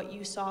you what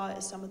you saw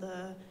as some of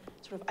the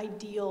sort of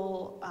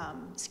ideal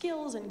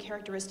skills and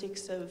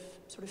characteristics of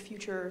sort of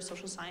future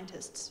social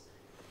scientists.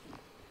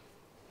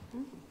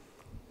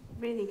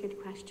 Really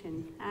good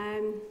question.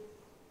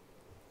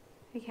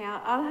 Okay,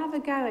 I'll have a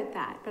go at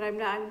that, but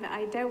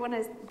I don't want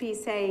to be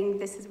saying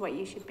this is what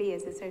you should be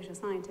as a social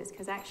scientist,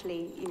 because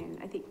actually, you know,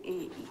 I think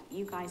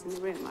you guys in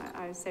the room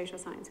are social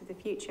science of the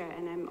future,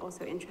 and I'm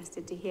also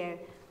interested to hear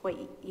what,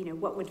 you know,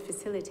 what would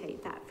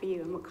facilitate that for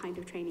you and what kind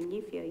of training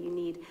you feel you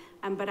need.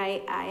 But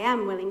I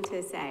am willing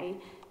to say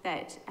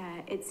that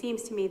it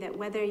seems to me that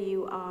whether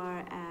you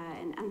are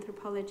an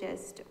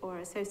anthropologist or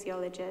a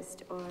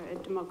sociologist or a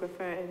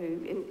demographer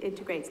who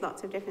integrates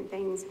lots of different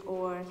things,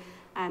 or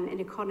an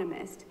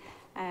economist,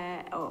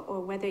 or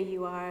whether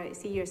you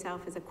see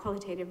yourself as a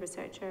qualitative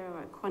researcher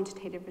or a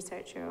quantitative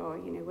researcher, or,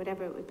 you know,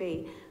 whatever it would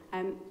be,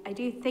 I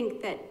do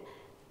think that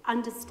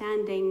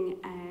understanding,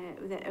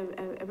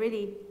 a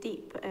really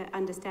deep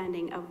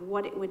understanding of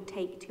what it would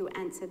take to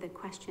answer the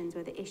questions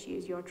or the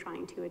issues you're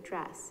trying to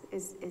address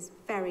is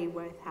very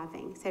worth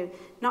having. So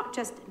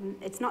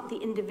it's not the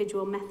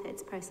individual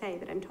methods per se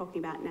that I'm talking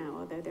about now,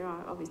 although there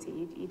are, obviously,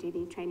 you do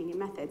need training in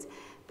methods,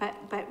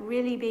 but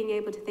really being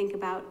able to think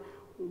about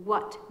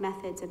what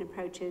methods and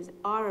approaches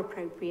are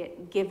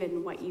appropriate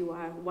given what you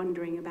are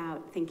wondering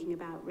about, thinking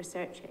about,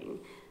 researching,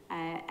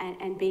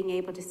 and being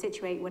able to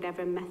situate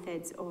whatever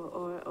methods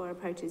or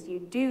approaches you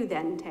do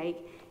then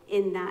take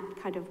in that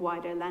kind of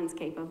wider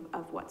landscape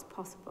of what's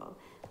possible.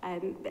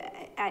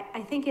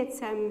 I think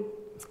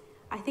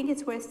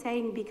it's worth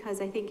saying,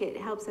 because I think it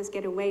helps us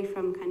get away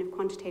from kind of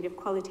quantitative,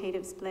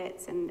 qualitative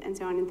splits and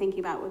so on, and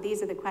thinking about, well,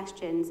 these are the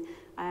questions.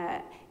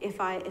 If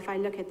I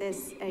look at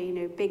this,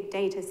 big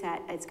data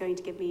set, it's going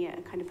to give me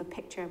a kind of a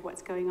picture of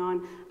what's going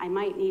on. I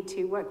might need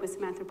to work with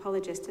some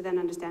anthropologists to then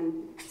understand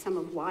some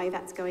of why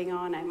that's going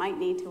on. I might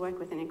need to work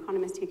with an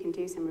economist who can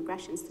do some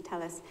regressions to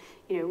tell us,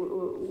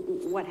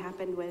 what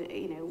happened with,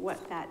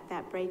 what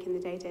that break in the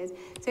data is.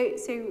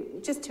 So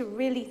just to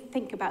really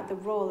think about the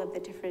role of the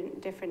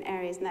different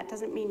areas, and that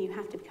doesn't mean you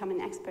have to become an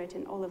expert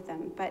in all of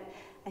them, but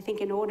I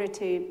think in order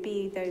to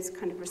be those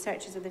kind of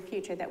researchers of the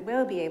future that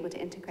will be able to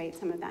integrate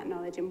some of that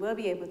knowledge and will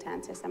be able to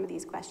answer some of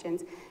these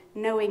questions,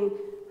 knowing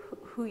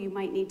who you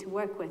might need to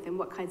work with and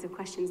what kinds of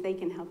questions they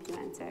can help you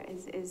answer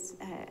is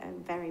a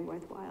very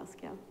worthwhile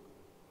skill.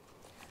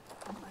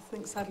 I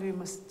think sadly we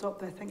must stop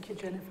there. Thank you,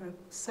 Jennifer,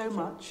 so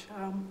much.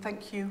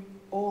 Thank you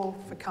all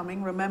for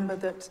coming. Remember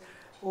that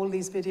all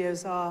these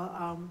videos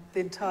are, the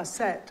entire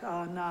set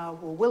are now,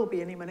 or will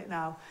be any minute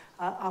now,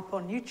 up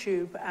on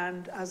YouTube.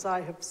 And as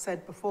I have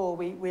said before,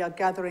 we are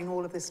gathering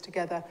all of this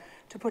together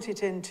to put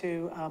it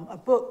into a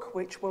book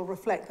which will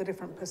reflect the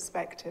different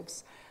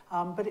perspectives.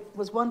 But it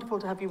was wonderful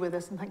to have you with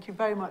us, and thank you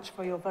very much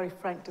for your very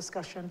frank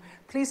discussion.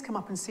 Please come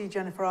up and see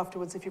Jennifer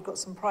afterwards if you've got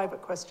some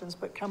private questions,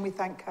 but can we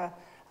thank her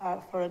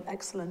for an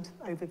excellent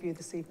overview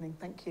this evening.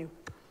 Thank you.